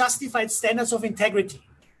well-justified standards of integrity.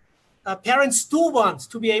 Parents do want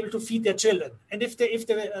to be able to feed their children. And if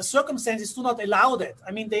the circumstances do not allow that,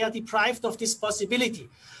 I mean, they are deprived of this possibility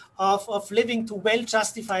of living to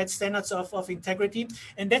well-justified standards of integrity.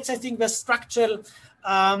 And that's, I think, where structural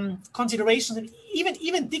considerations and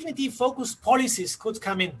even dignity-focused policies could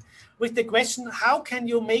come in, with the question, how can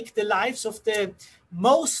you make the lives of the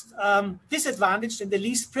most disadvantaged and the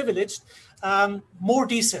least privileged more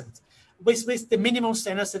decent with the minimum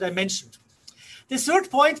standards that I mentioned. The third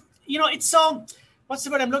point, it's so, what's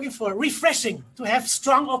the word I'm looking for? Refreshing to have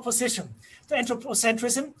strong opposition to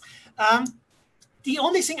anthropocentrism. The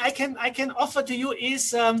only thing I can offer to you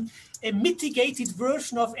is a mitigated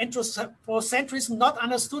version of anthropocentrism, not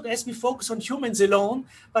understood as we focus on humans alone,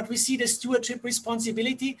 but we see the stewardship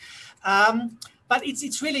responsibility. But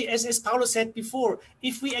it's really, as Paulo said before,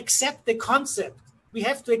 if we accept the concept, we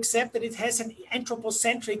have to accept that it has an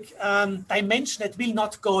anthropocentric dimension that will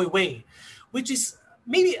not go away, which is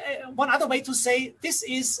maybe one other way to say this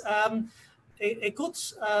is a good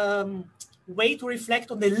way to reflect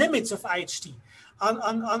on the limits of IHD.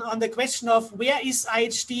 On the question of where is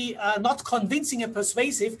IHD not convincing and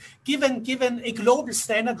persuasive given a global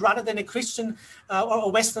standard rather than a Christian or a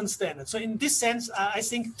Western standard. So in this sense, I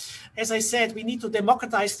think, as I said, we need to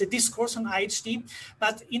democratize the discourse on IHD.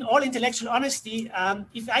 But in all intellectual honesty,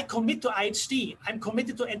 if I commit to IHD, I'm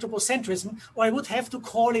committed to anthropocentrism, or I would have to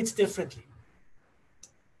call it differently.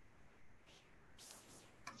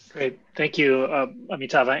 Great, thank you,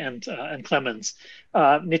 Amitabha and Clemens.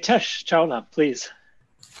 Nitesh Chawla, please.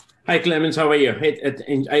 Hi, Clemens. How are you?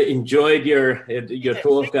 I enjoyed your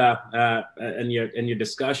talk and your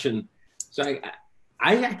discussion. So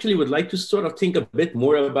I actually would like to sort of think a bit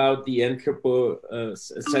more about the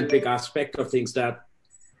anthropocentric aspect of things, that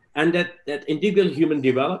integral human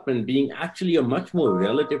development being actually a much more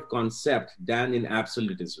relative concept than in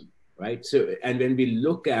absolutism, right? So, and when we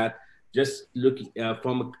look at just looking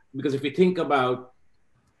because if we think about,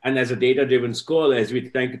 and as a data-driven scholar, as we're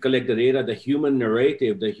trying to collect the data, the human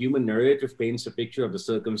narrative paints a picture of the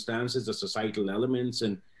circumstances, the societal elements,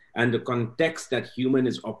 and the context that human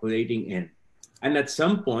is operating in. And at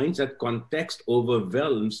some points, that context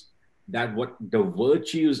overwhelms what the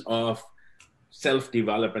virtues of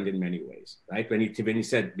self-development in many ways, right? When he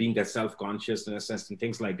said being that self-consciousness and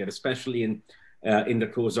things like that, especially in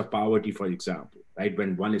the throes of poverty, for example, right?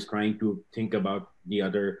 When one is trying to think about the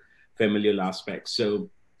other familial aspects. So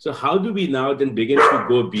how do we now then begin to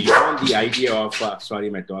go beyond the idea of, sorry,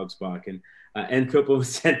 my dog's barking,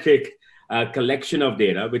 anthropocentric collection of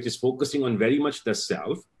data, which is focusing on very much the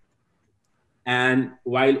self, and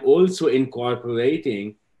while also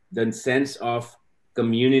incorporating the sense of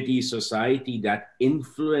community, society that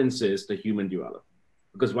influences the human development?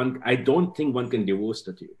 Because I don't think one can divorce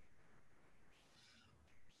the two.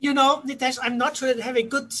 Nitesh, I'm not sure I have a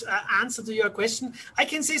good answer to your question. I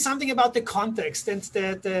can say something about the context and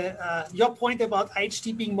your point about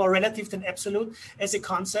IHD being more relative than absolute as a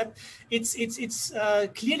concept. It's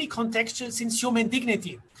clearly contextual, since human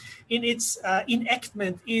dignity in its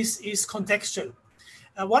enactment is contextual.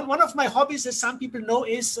 One of my hobbies, as some people know,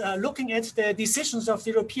 is looking at the decisions of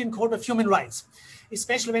the European Court of Human Rights,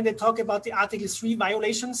 especially when they talk about the Article 3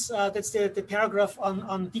 violations. That's the paragraph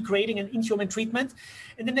on degrading and inhuman treatment.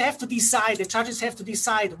 And then they have to decide, the judges have to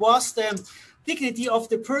decide, was the dignity of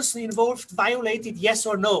the person involved violated, yes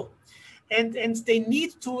or no? And they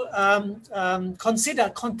need to consider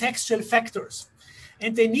contextual factors.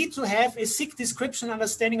 And they need to have a thick description and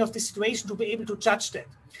understanding of the situation to be able to judge that.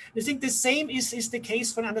 I think the same is the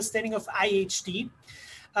case for an understanding of IHD.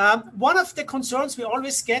 One of the concerns we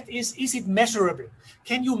always get is it measurable?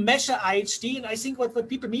 Can you measure IHD? And I think what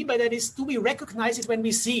people mean by that is, do we recognize it when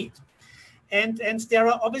we see it? And there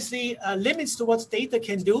are obviously limits to what data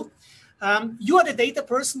can do. You are the data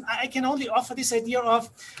person. I can only offer this idea of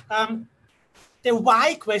the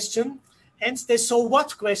why question and the so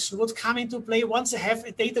what question would come into play once I have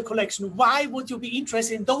a data collection. Why would you be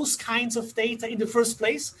interested in those kinds of data in the first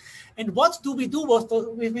place? And what do we do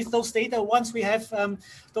with those data once we have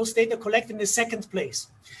those data collected in the second place?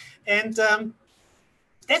 And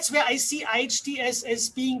that's where I see IHD as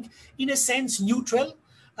being, in a sense, neutral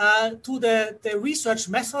to the research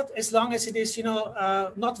method, as long as it is,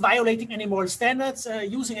 not violating any moral standards,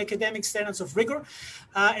 using academic standards of rigor.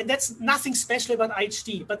 And that's nothing special about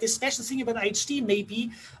IHD. But the special thing about IHD may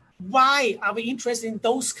be, why are we interested in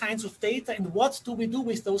those kinds of data, and what do we do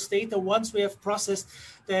with those data once we have processed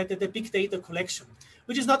the big data collection,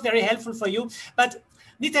 which is not very helpful for you. But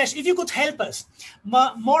Nitesh, if you could help us,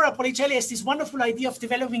 Maura Policelli has this wonderful idea of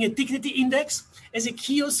developing a dignity index as a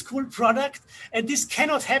kiosk school product, and this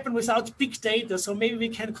cannot happen without big data. So maybe we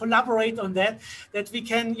can collaborate on that we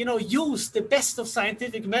can, use the best of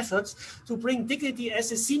scientific methods to bring dignity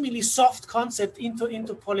as a seemingly soft concept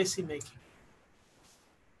into policy making.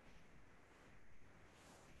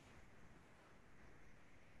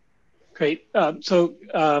 Great. So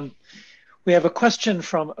we have a question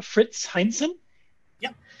from Fritz Heinzen.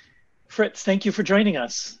 Yep. Fritz, thank you for joining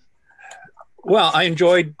us. Well, I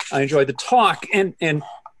enjoyed the talk, and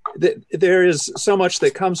there is so much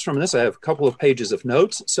that comes from this. I have a couple of pages of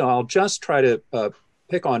notes, so I'll just try to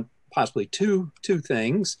pick on possibly two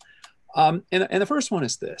things. And the first one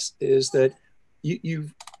is this: is that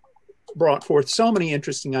you've brought forth so many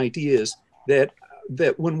interesting ideas that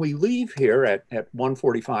when we leave here at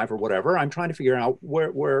 1:45 or whatever, I'm trying to figure out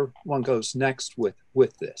where one goes next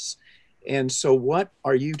with this. And so what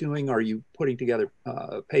are you doing? Are you putting together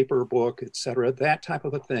a paper, book, et cetera, that type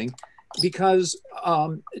of a thing? Because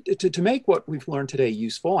to make what we've learned today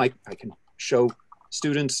useful, I can show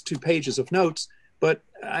students 2 pages of notes, but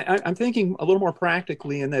I'm thinking a little more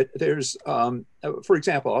practically in that there's, for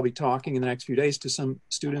example, I'll be talking in the next few days to some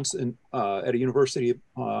students at a university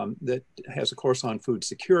that has a course on food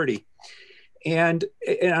security. And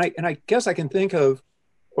I guess I can think of,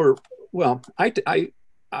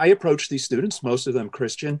 I approach these students, most of them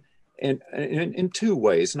Christian, and in 2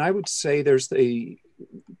 ways. And I would say there's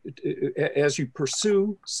as you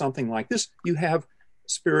pursue something like this, you have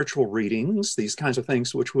spiritual readings, these kinds of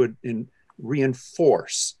things, which would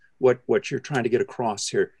reinforce what you're trying to get across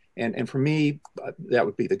here. And for me, that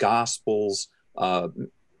would be the Gospels,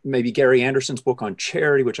 maybe Gary Anderson's book on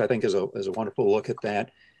charity, which I think is a wonderful look at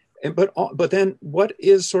that. But then what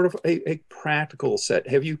is sort of a practical set?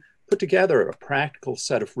 Have you put together a practical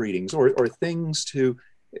set of readings or things to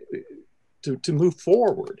move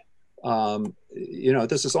forward?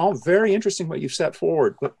 This is all very interesting what you've set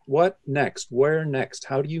forward, but what next? Where next?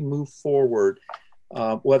 How do you move forward,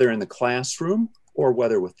 whether in the classroom or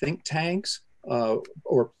whether with think tanks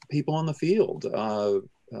or people in the field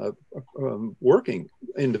working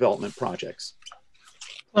in development projects?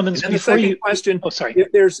 Clemens, and the second question,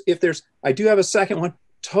 if there's, I do have a second one,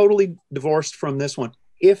 totally divorced from this one.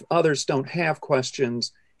 If others don't have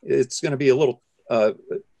questions, it's going to be a little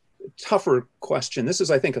tougher question. This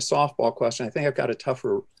is, I think, a softball question. I think I've got a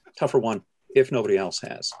tougher one if nobody else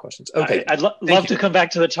has questions. Okay. I'd love to come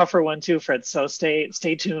back to the tougher one too, Fritz. So stay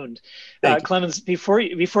tuned. Clemens, before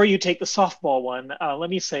you take the softball one, let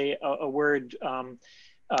me say a word of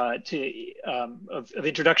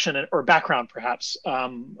introduction or background, perhaps,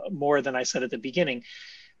 more than I said at the beginning.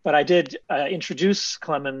 But I did introduce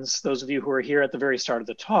Clemens, those of you who are here at the very start of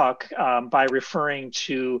the talk, by referring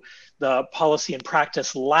to the Policy and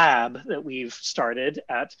Practice Lab that we've started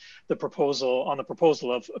on the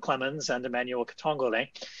proposal of Clemens and Emmanuel Katongole.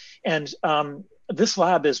 And this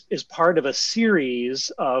lab is part of a series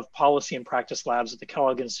of policy and practice labs that the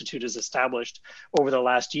Kellogg Institute has established over the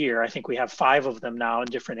last year. I think we have 5 of them now in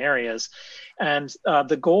different areas. And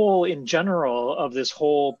the goal in general of this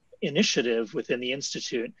whole initiative within the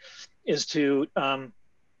Institute is to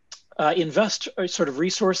invest sort of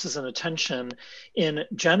resources and attention in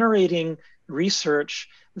generating research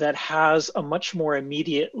that has a much more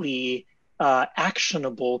immediately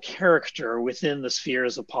actionable character within the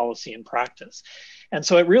spheres of policy and practice. And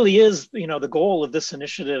so it really is, the goal of this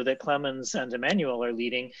initiative that Clemens and Emmanuel are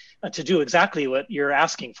leading to do exactly what you're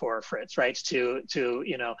asking for, Fritz, right? To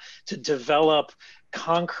develop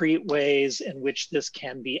concrete ways in which this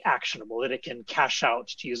can be actionable, that it can cash out,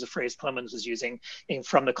 to use a phrase Clemens was using,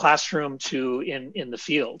 from the classroom to in the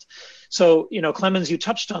field. So, Clemens, you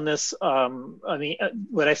touched on this.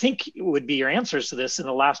 What I think would be your answers to this in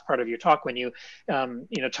the last part of your talk, when you,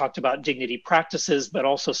 talked about dignity practices, but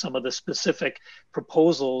also some of the specific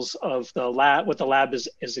proposals of the lab, what the lab is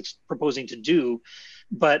proposing to do.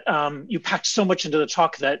 But you packed so much into the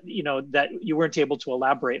talk that that you weren't able to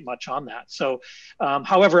elaborate much on that. So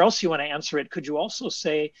however else you want to answer it, could you also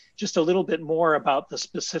say just a little bit more about the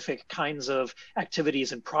specific kinds of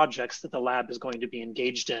activities and projects that the lab is going to be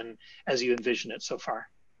engaged in as you envision it so far?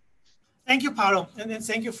 Thank you, Paolo, and then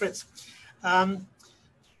thank you, Fritz.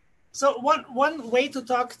 So one way to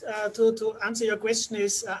talk to answer your question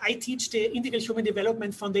is I teach the Integral Human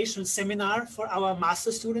Development Foundational Seminar for our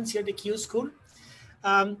master students here at the Q School.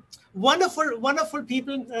 Wonderful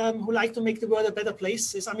people who like to make the world a better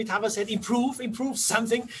place. As Amitabha said, improve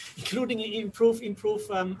something, including improve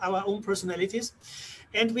our own personalities.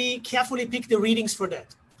 And we carefully pick the readings for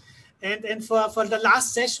that. And for the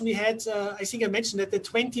last session we had, I think I mentioned that the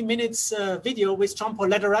 20 minutes video with Jean-Paul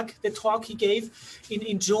Lederach, the talk he gave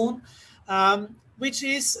in June, which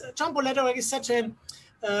is, Jean-Paul Lederach is such an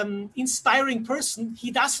inspiring person. He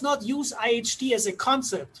does not use IHD as a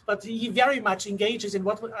concept, but he very much engages in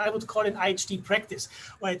what I would call an IHD practice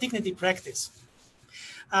or a dignity practice.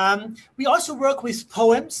 We also work with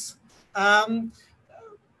poems.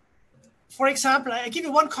 For example, I give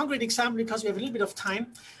you one concrete example because we have a little bit of time.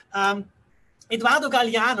 Eduardo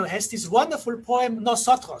Galeano has this wonderful poem,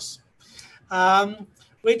 Nosotros,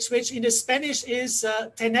 which in the Spanish is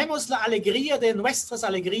tenemos la alegría de nuestras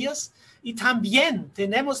alegrías y también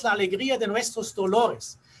tenemos la alegría de nuestros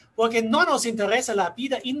dolores, porque no nos interesa la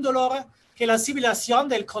vida indolora que la civilización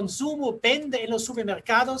del consumo vende en los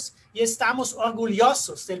supermercados y estamos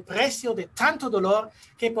orgullosos del precio de tanto dolor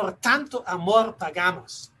que por tanto amor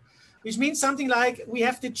pagamos. Which means something like we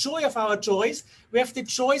have the joy of our joys, we have the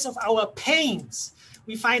joys of our pains.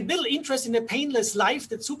 We find little interest in the painless life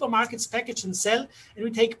that supermarkets package and sell, and we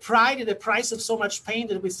take pride in the price of so much pain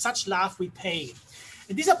that with such love we pay.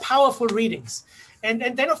 And these are powerful readings. And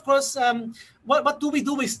then, of course, what do we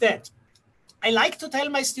do with that? I like to tell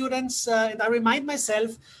my students, and I remind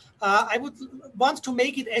myself, I would want to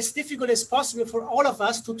make it as difficult as possible for all of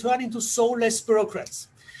us to turn into soulless bureaucrats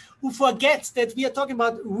who forget that we are talking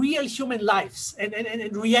about real human lives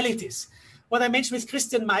and realities. What I mentioned with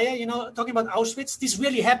Christian Meyer, talking about Auschwitz, this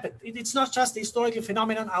really happened. It's not just a historical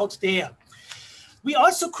phenomenon out there. We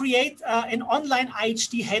also create an online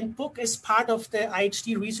IHD handbook as part of the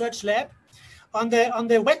IHD Research Lab. On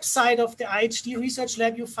the website of the IHD Research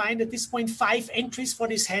Lab, you find at this point 5 entries for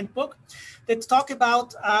this handbook that talk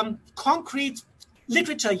about concrete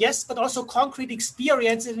literature, yes, but also concrete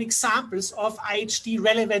experiences and examples of IHD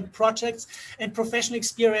relevant projects and professional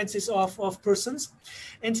experiences of persons.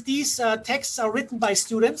 And these texts are written by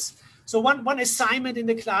students. So one assignment in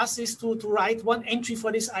the class is to write one entry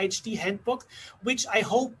for this IHD handbook, which I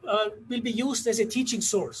hope will be used as a teaching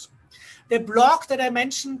source. The blog that I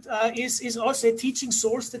mentioned is also a teaching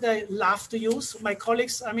source that I love to use. My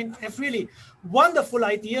colleagues, have really wonderful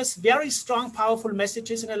ideas, very strong, powerful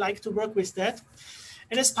messages, and I like to work with that.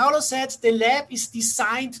 And as Paolo said, the lab is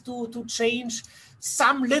designed to change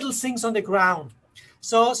some little things on the ground.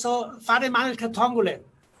 So Father Emmanuel Katongole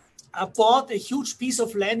bought a huge piece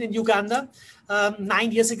of land in Uganda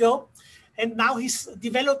 9 years ago. And now he's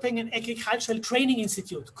developing an agricultural training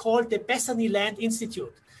institute called the Bethany Land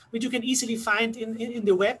Institute, which you can easily find in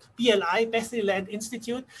the web, BLI, Bethany Land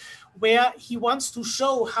Institute, where he wants to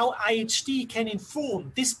show how IHD can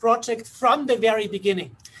inform this project from the very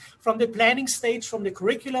beginning, from the planning stage, from the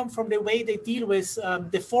curriculum, from the way they deal with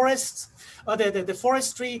the forests, or the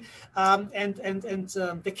forestry, and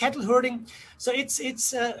the cattle herding. So it's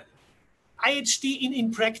IHD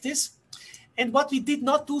in practice. And what we did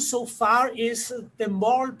not do so far is the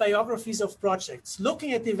moral biographies of projects,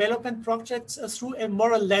 looking at development projects through a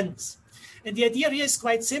moral lens. And the idea here is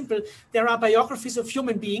quite simple. There are biographies of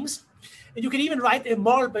human beings, and you can even write a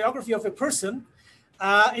moral biography of a person.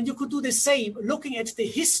 And you could do the same, looking at the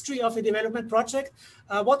history of a development project,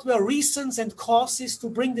 what were reasons and causes to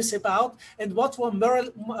bring this about, and what were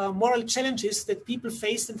moral challenges that people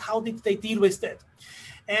faced, and how did they deal with that.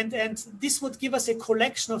 And this would give us a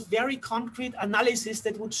collection of very concrete analysis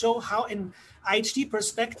that would show how an IHD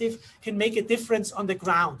perspective can make a difference on the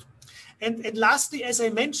ground. And lastly, as I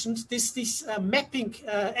mentioned, this mapping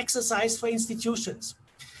exercise for institutions.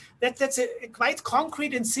 That's a quite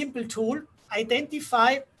concrete and simple tool.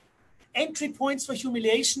 Identify entry points for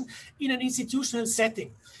humiliation in an institutional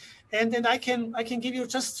setting. And then I can give you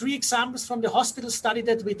just 3 examples from the hospital study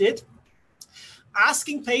that we did.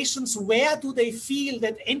 Asking patients where do they feel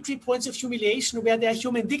that entry points of humiliation, where their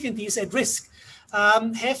human dignity is at risk,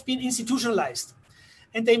 have been institutionalized.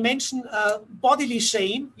 And they mention bodily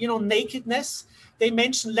shame, nakedness. They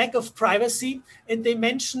mention lack of privacy, and they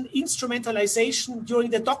mention instrumentalization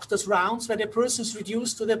during the doctor's rounds, where the person is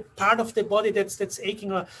reduced to the part of the body that's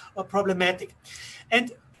aching or problematic.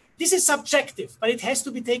 And this is subjective, but it has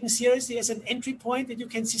to be taken seriously as an entry point, that you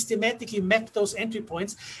can systematically map those entry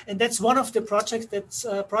points. And that's one of the projects that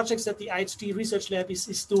the IHD Research Lab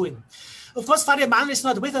is doing. Of course, Father Manuel is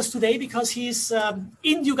not with us today because he's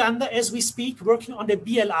in Uganda as we speak, working on the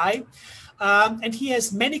BLI. And he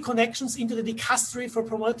has many connections into the dicastery for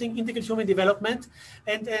promoting integral human development,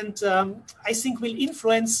 and I think will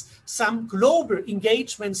influence some global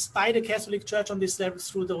engagements by the Catholic Church on this level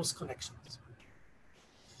through those connections.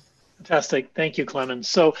 Fantastic. Thank you, Clemens.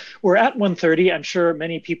 So we're at 1:30. I'm sure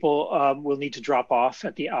many people will need to drop off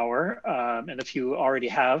at the hour, and a few already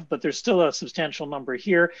have, but there's still a substantial number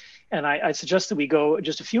here. And I suggest that we go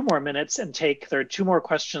just a few more minutes and there are 2 more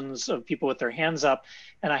questions of people with their hands up.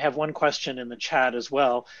 And I have 1 question in the chat as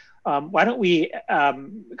well. Why don't we,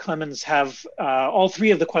 Clemens, have all 3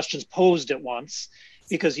 of the questions posed at once,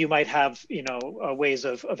 because you might have, ways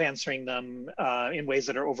of answering them in ways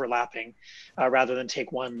that are overlapping, rather than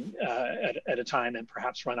take one at a time and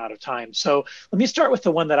perhaps run out of time. So let me start with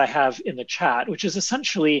the one that I have in the chat, which is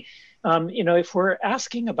essentially, if we're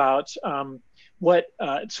asking about what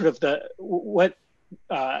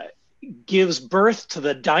gives birth to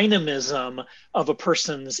the dynamism of a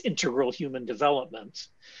person's integral human development.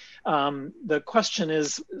 The question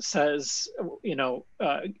says,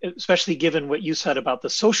 especially given what you said about the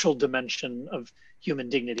social dimension of human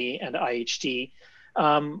dignity and IHD,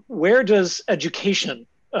 where does education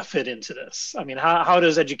fit into this? I mean, how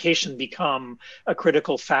does education become a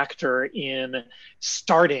critical factor in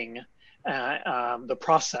starting the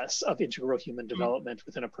process of integral human development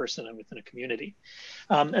within a person and within a community?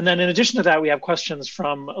 And then in addition to that, we have questions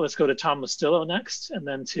from, let's go to Tom Mustillo next, and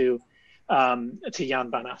then to Jan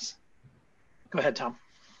Banas. Go ahead, Tom.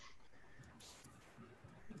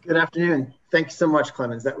 Good afternoon. Thank you so much,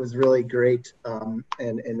 Clemens. That was really great and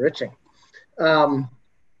enriching.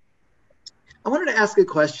 I wanted to ask a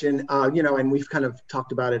question, and we've kind of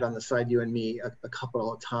talked about it on the side, you and me, a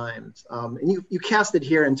couple of times. And you cast it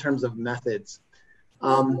here in terms of methods.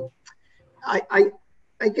 I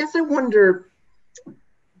guess I wonder,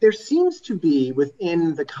 there seems to be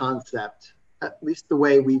within the concept, at least the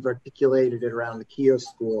way we've articulated it around the Keough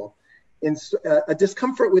School, a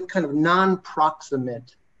discomfort with kind of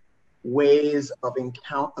non-proximate ways of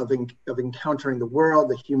encountering the world,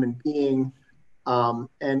 the human being,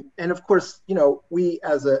 and of course, we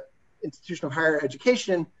as an institution of higher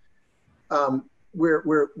education,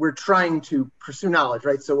 we're trying to pursue knowledge,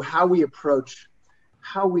 right? So how we approach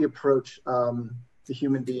the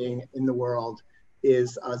human being in the world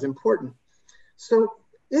is as important. So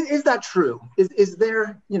is that true? Is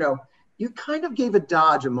there, you kind of gave a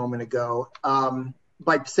dodge a moment ago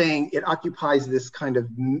by saying it occupies this kind of,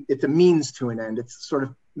 it's a means to an end. It's sort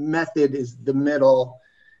of method is the middle,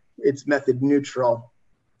 it's method neutral.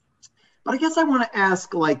 But I guess I want to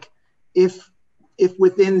ask, if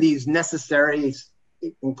within these necessary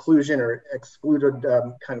inclusion or excluded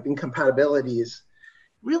kind of incompatibilities,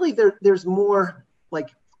 really there's more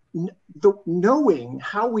the knowing,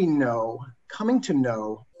 how we know, coming to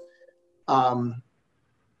know, the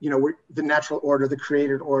natural order, the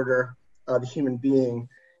created order, the human being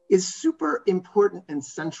is super important and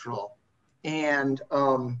central, and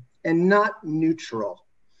not neutral.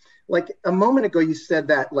 Like a moment ago, you said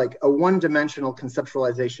that a one-dimensional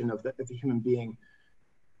conceptualization of the human being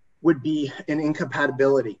would be an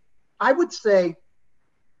incompatibility. I would say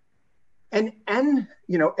an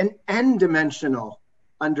n-dimensional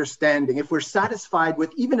understanding, if we're satisfied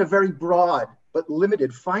with even a very broad but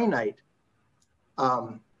limited, finite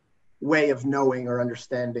way of knowing or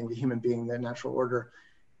understanding the human being, the natural order,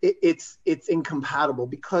 it's incompatible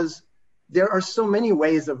because there are so many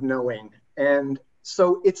ways of knowing. And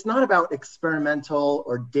so it's not about experimental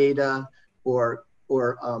or data or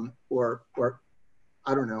I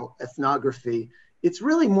don't know, ethnography. It's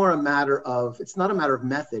really more a matter of, it's not a matter of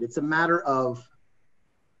method. It's a matter of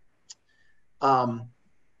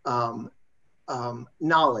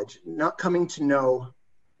knowledge, not coming to know,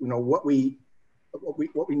 what we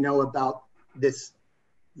know about this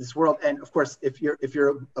world, and of course, if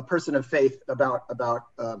you're a person of faith, about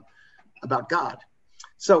God.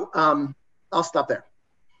 So I'll stop there.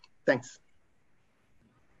 Thanks.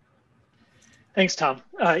 Thanks, Tom.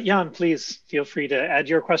 Jan, please feel free to add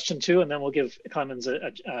your question too, and then we'll give Clemens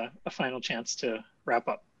a final chance to wrap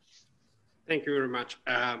up. Thank you very much.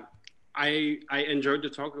 I enjoyed the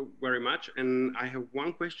talk very much, and I have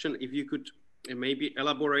one question. If you could maybe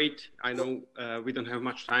elaborate, I know we don't have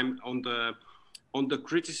much time, on the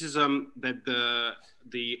criticism that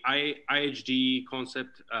the IHD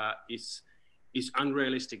concept is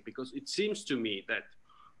unrealistic, because it seems to me that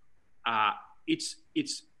it's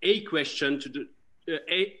a question to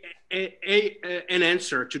an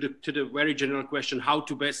answer to the very general question, how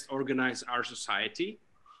to best organize our society.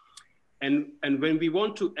 And when we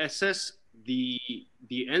want to assess the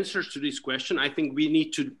answers to this question, I think we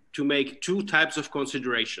need to make two types of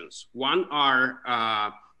considerations. One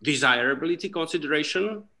are desirability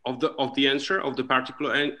consideration of the answer, of the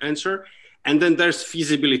particular answer, and then there's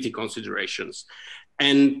feasibility considerations.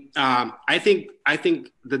 And I think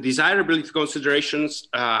the desirability considerations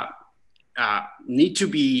need to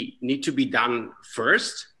be done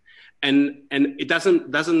first, and it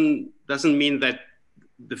doesn't mean that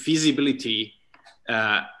the feasibility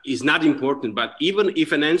is not important. But even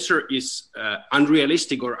if an answer is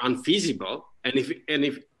unrealistic or unfeasible, and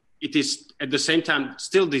if it is at the same time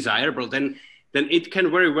still desirable, then it can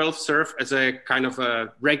very well serve as a kind of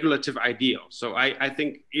a regulative ideal. So I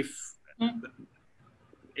think if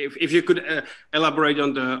you could elaborate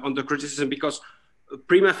on the criticism, because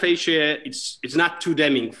prima facie it's not too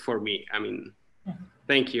damning for me. I mean,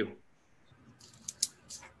 thank you.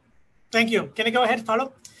 Thank you. Can I go ahead,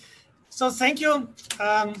 Paulo? So thank you,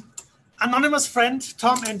 anonymous friend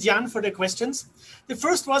Tom and Jan, for the questions. The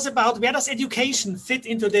first was about where does education fit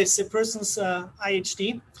into this, a person's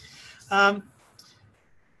IHD.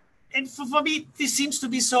 And for me, this seems to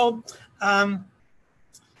be so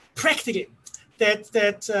practical,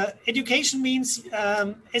 that education means,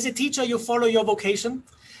 as a teacher, you follow your vocation.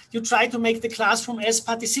 You try to make the classroom as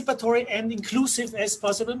participatory and inclusive as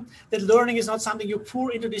possible, that learning is not something you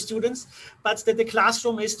pour into the students, but that the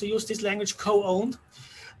classroom is, to use this language, co-owned.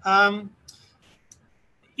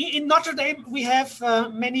 In Notre Dame, we have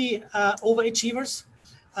many overachievers,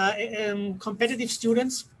 competitive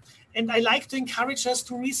students, and I like to encourage us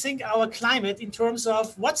to rethink our climate in terms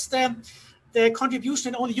of what's the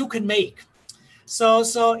contribution that only you can make. So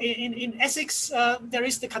in ethics, there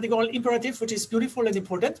is the categorical imperative, which is beautiful and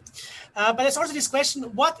important. But there's also this question,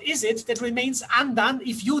 what is it that remains undone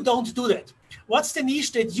if you don't do that? What's the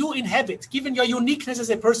niche that you inhabit, given your uniqueness as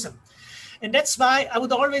a person? And that's why I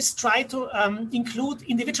would always try to include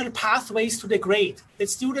individual pathways to the grade, that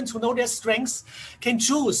students who know their strengths can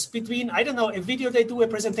choose between, I don't know, a video they do, a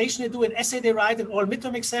presentation they do, an essay they write, an oral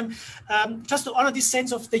midterm exam, just to honor this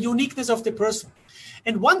sense of the uniqueness of the person.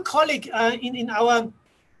 And one colleague in our,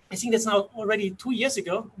 I think that's now already 2 years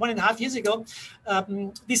ago, 1.5 years ago,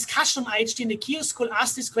 discussion on IHD in the Kiosk School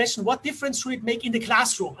asked this question, what difference should it make in the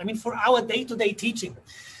classroom? I mean, for our day-to-day teaching.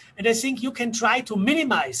 And I think you can try to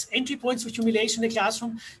minimize entry points of humiliation in the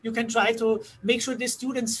classroom. You can try to make sure the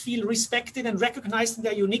students feel respected and recognized in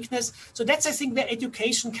their uniqueness. So that's, I think, where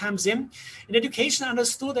education comes in. And education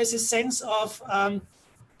understood as a sense of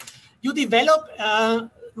you develop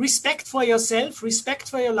respect for yourself, respect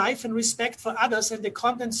for your life, and respect for others and the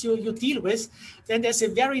contents you deal with. Then there's a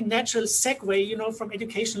very natural segue, from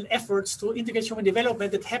educational efforts to integrate human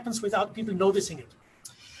development that happens without people noticing it.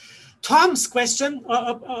 Tom's question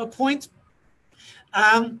or point,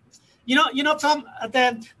 Tom,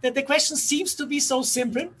 the question seems to be so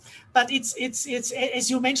simple, but it's as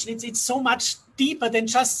you mentioned, it's so much deeper than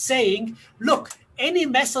just saying, look, any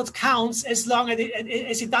method counts as long as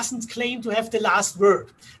it doesn't claim to have the last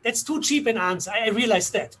word. That's too cheap an answer. I realize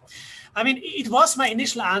that. I mean, it was my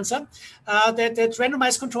initial answer that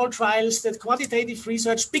randomized controlled trials, that quantitative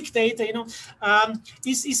research, big data,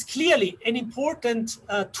 is clearly an important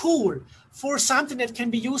tool for something that can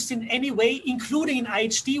be used in any way, including in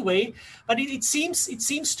IHD way. But it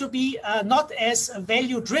seems to be not as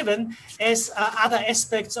value driven as other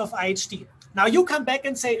aspects of IHD. Now you come back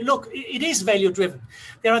and say, look, it is value driven.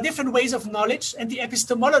 There are different ways of knowledge, and the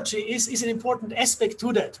epistemology is an important aspect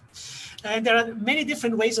to that. And there are many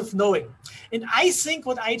different ways of knowing. And I think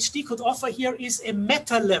what IHD could offer here is a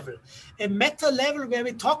meta level where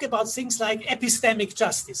we talk about things like epistemic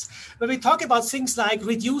justice, where we talk about things like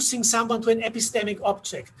reducing someone to an epistemic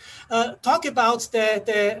object, talk about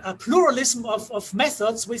the pluralism of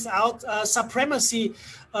methods without supremacy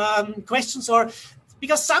questions, or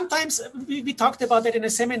because sometimes we talked about that in a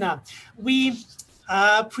seminar, we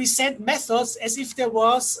present methods as if there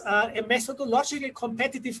was a methodological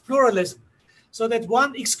competitive pluralism, so that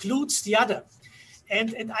one excludes the other.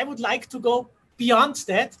 And I would like to go beyond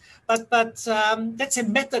that, but that's a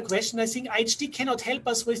meta question. I think IHD cannot help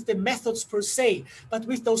us with the methods per se, but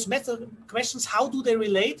with those method questions, how do they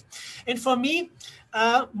relate? And for me,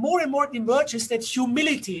 more and more it emerges that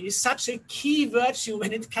humility is such a key virtue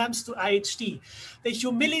when it comes to IHD. The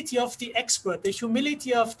humility of the expert, the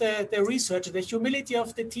humility of the researcher, the humility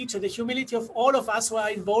of the teacher, the humility of all of us who are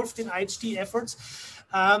involved in IHD efforts,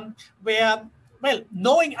 where, well,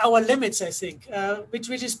 knowing our limits, I think, which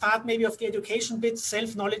is part maybe of the education bit,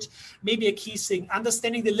 self-knowledge, maybe a key thing,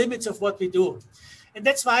 understanding the limits of what we do. And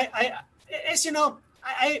that's why as you know,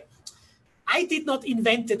 I did not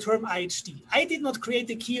invent the term IHD. I did not create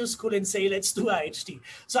a Keough school and say, let's do IHD.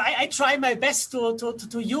 So I try my best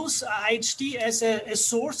to use IHD as a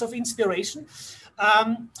source of inspiration.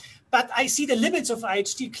 But I see the limits of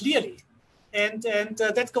IHD clearly. And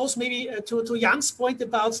that goes maybe to Jan's point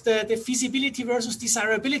about the feasibility versus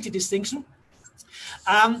desirability distinction.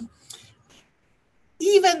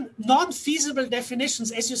 Even non-feasible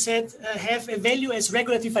definitions, as you said, have a value as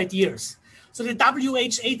regulative ideas. So the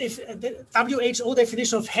WHO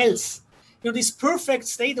definition of health, this perfect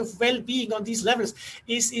state of well-being on these levels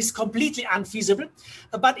is completely unfeasible,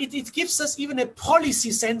 but it gives us even a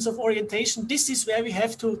policy sense of orientation. This is where we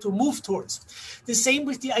have to move towards. The same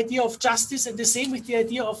with the idea of justice, and the same with the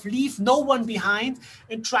idea of leave no one behind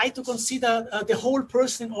and try to consider the whole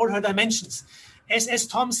person in all her dimensions. As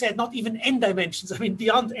Tom said, not even n dimensions, I mean,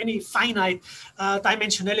 beyond any finite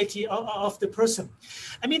dimensionality of the person.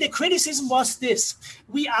 I mean, the criticism was this: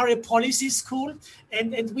 we are a policy school,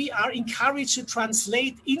 and we are encouraged to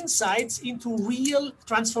translate insights into real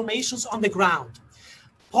transformations on the ground.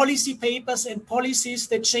 Policy papers and policies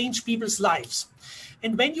that change people's lives.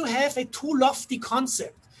 And when you have a too lofty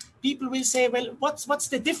concept, people will say, well, what's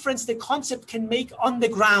the difference the concept can make on the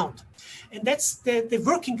ground? And that's the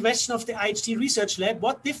working question of the IHD Research Lab.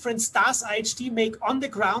 What difference does IHD make on the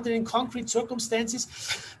ground and in concrete circumstances?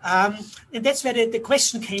 And that's where the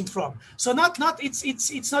question came from. So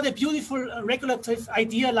it's not a beautiful regulative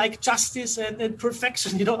idea like justice and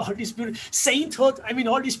perfection, all these beautiful sainthood, I mean,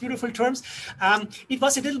 all these beautiful terms. It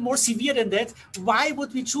was a little more severe than that. Why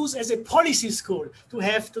would we choose as a policy school to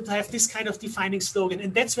have this kind of defining slogan?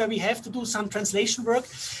 And that's where we have to do some translation work.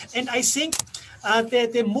 And I think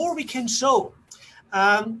the more we can show,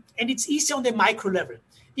 and it's easy on the micro level.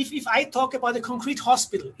 If I talk about a concrete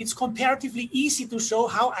hospital, it's comparatively easy to show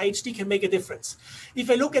how IHD can make a difference. If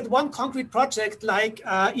I look at one concrete project like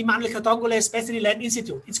Emmanuel Kadongole's Bethany Land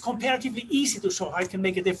Institute, it's comparatively easy to show how it can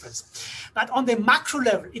make a difference. But on the macro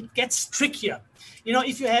level, it gets trickier.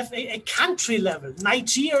 If you have a country level,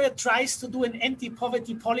 Nigeria tries to do an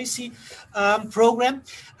anti-poverty policy program,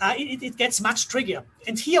 it gets much trickier.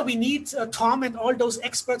 And here we need Tom and all those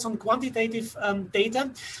experts on quantitative data.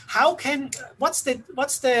 What's the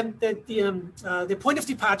point of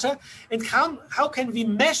departure, and how can we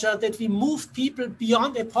measure that we move people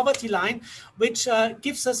beyond a poverty line, which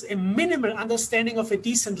gives us a minimal understanding of a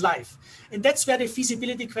decent life? And that's where the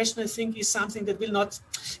feasibility question, I think, is something that will not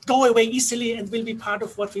go away easily and will be part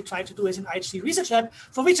of what we try to do as an IHD Research Lab,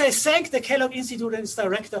 for which I thank the Kellogg Institute and its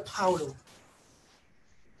director, Paolo.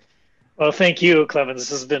 Well, thank you, Clemens.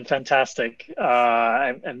 This has been fantastic.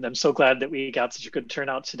 And I'm so glad that we got such a good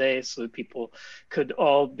turnout today so that people could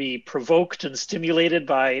all be provoked and stimulated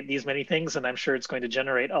by these many things. And I'm sure it's going to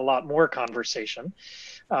generate a lot more conversation,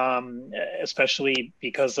 especially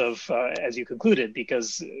because of, as you concluded,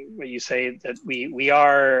 because you say that we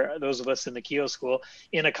are, those of us in the Keough School,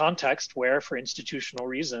 in a context where, for institutional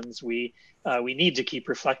reasons, we need to keep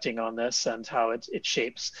reflecting on this and how it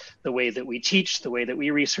shapes the way that we teach, the way that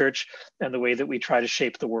we research, and the way that we try to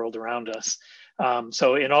shape the world around us.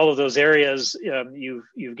 So in all of those areas,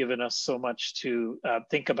 you've given us so much to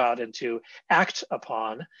think about and to act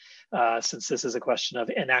upon, since this is a question of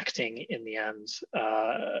enacting in the end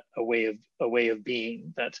a way of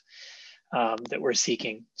being that we're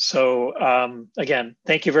seeking. So again,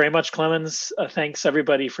 thank you very much, Clemens. Thanks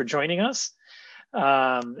everybody for joining us.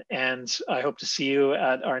 And I hope to see you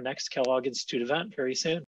at our next Kellogg Institute event very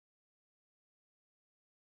soon.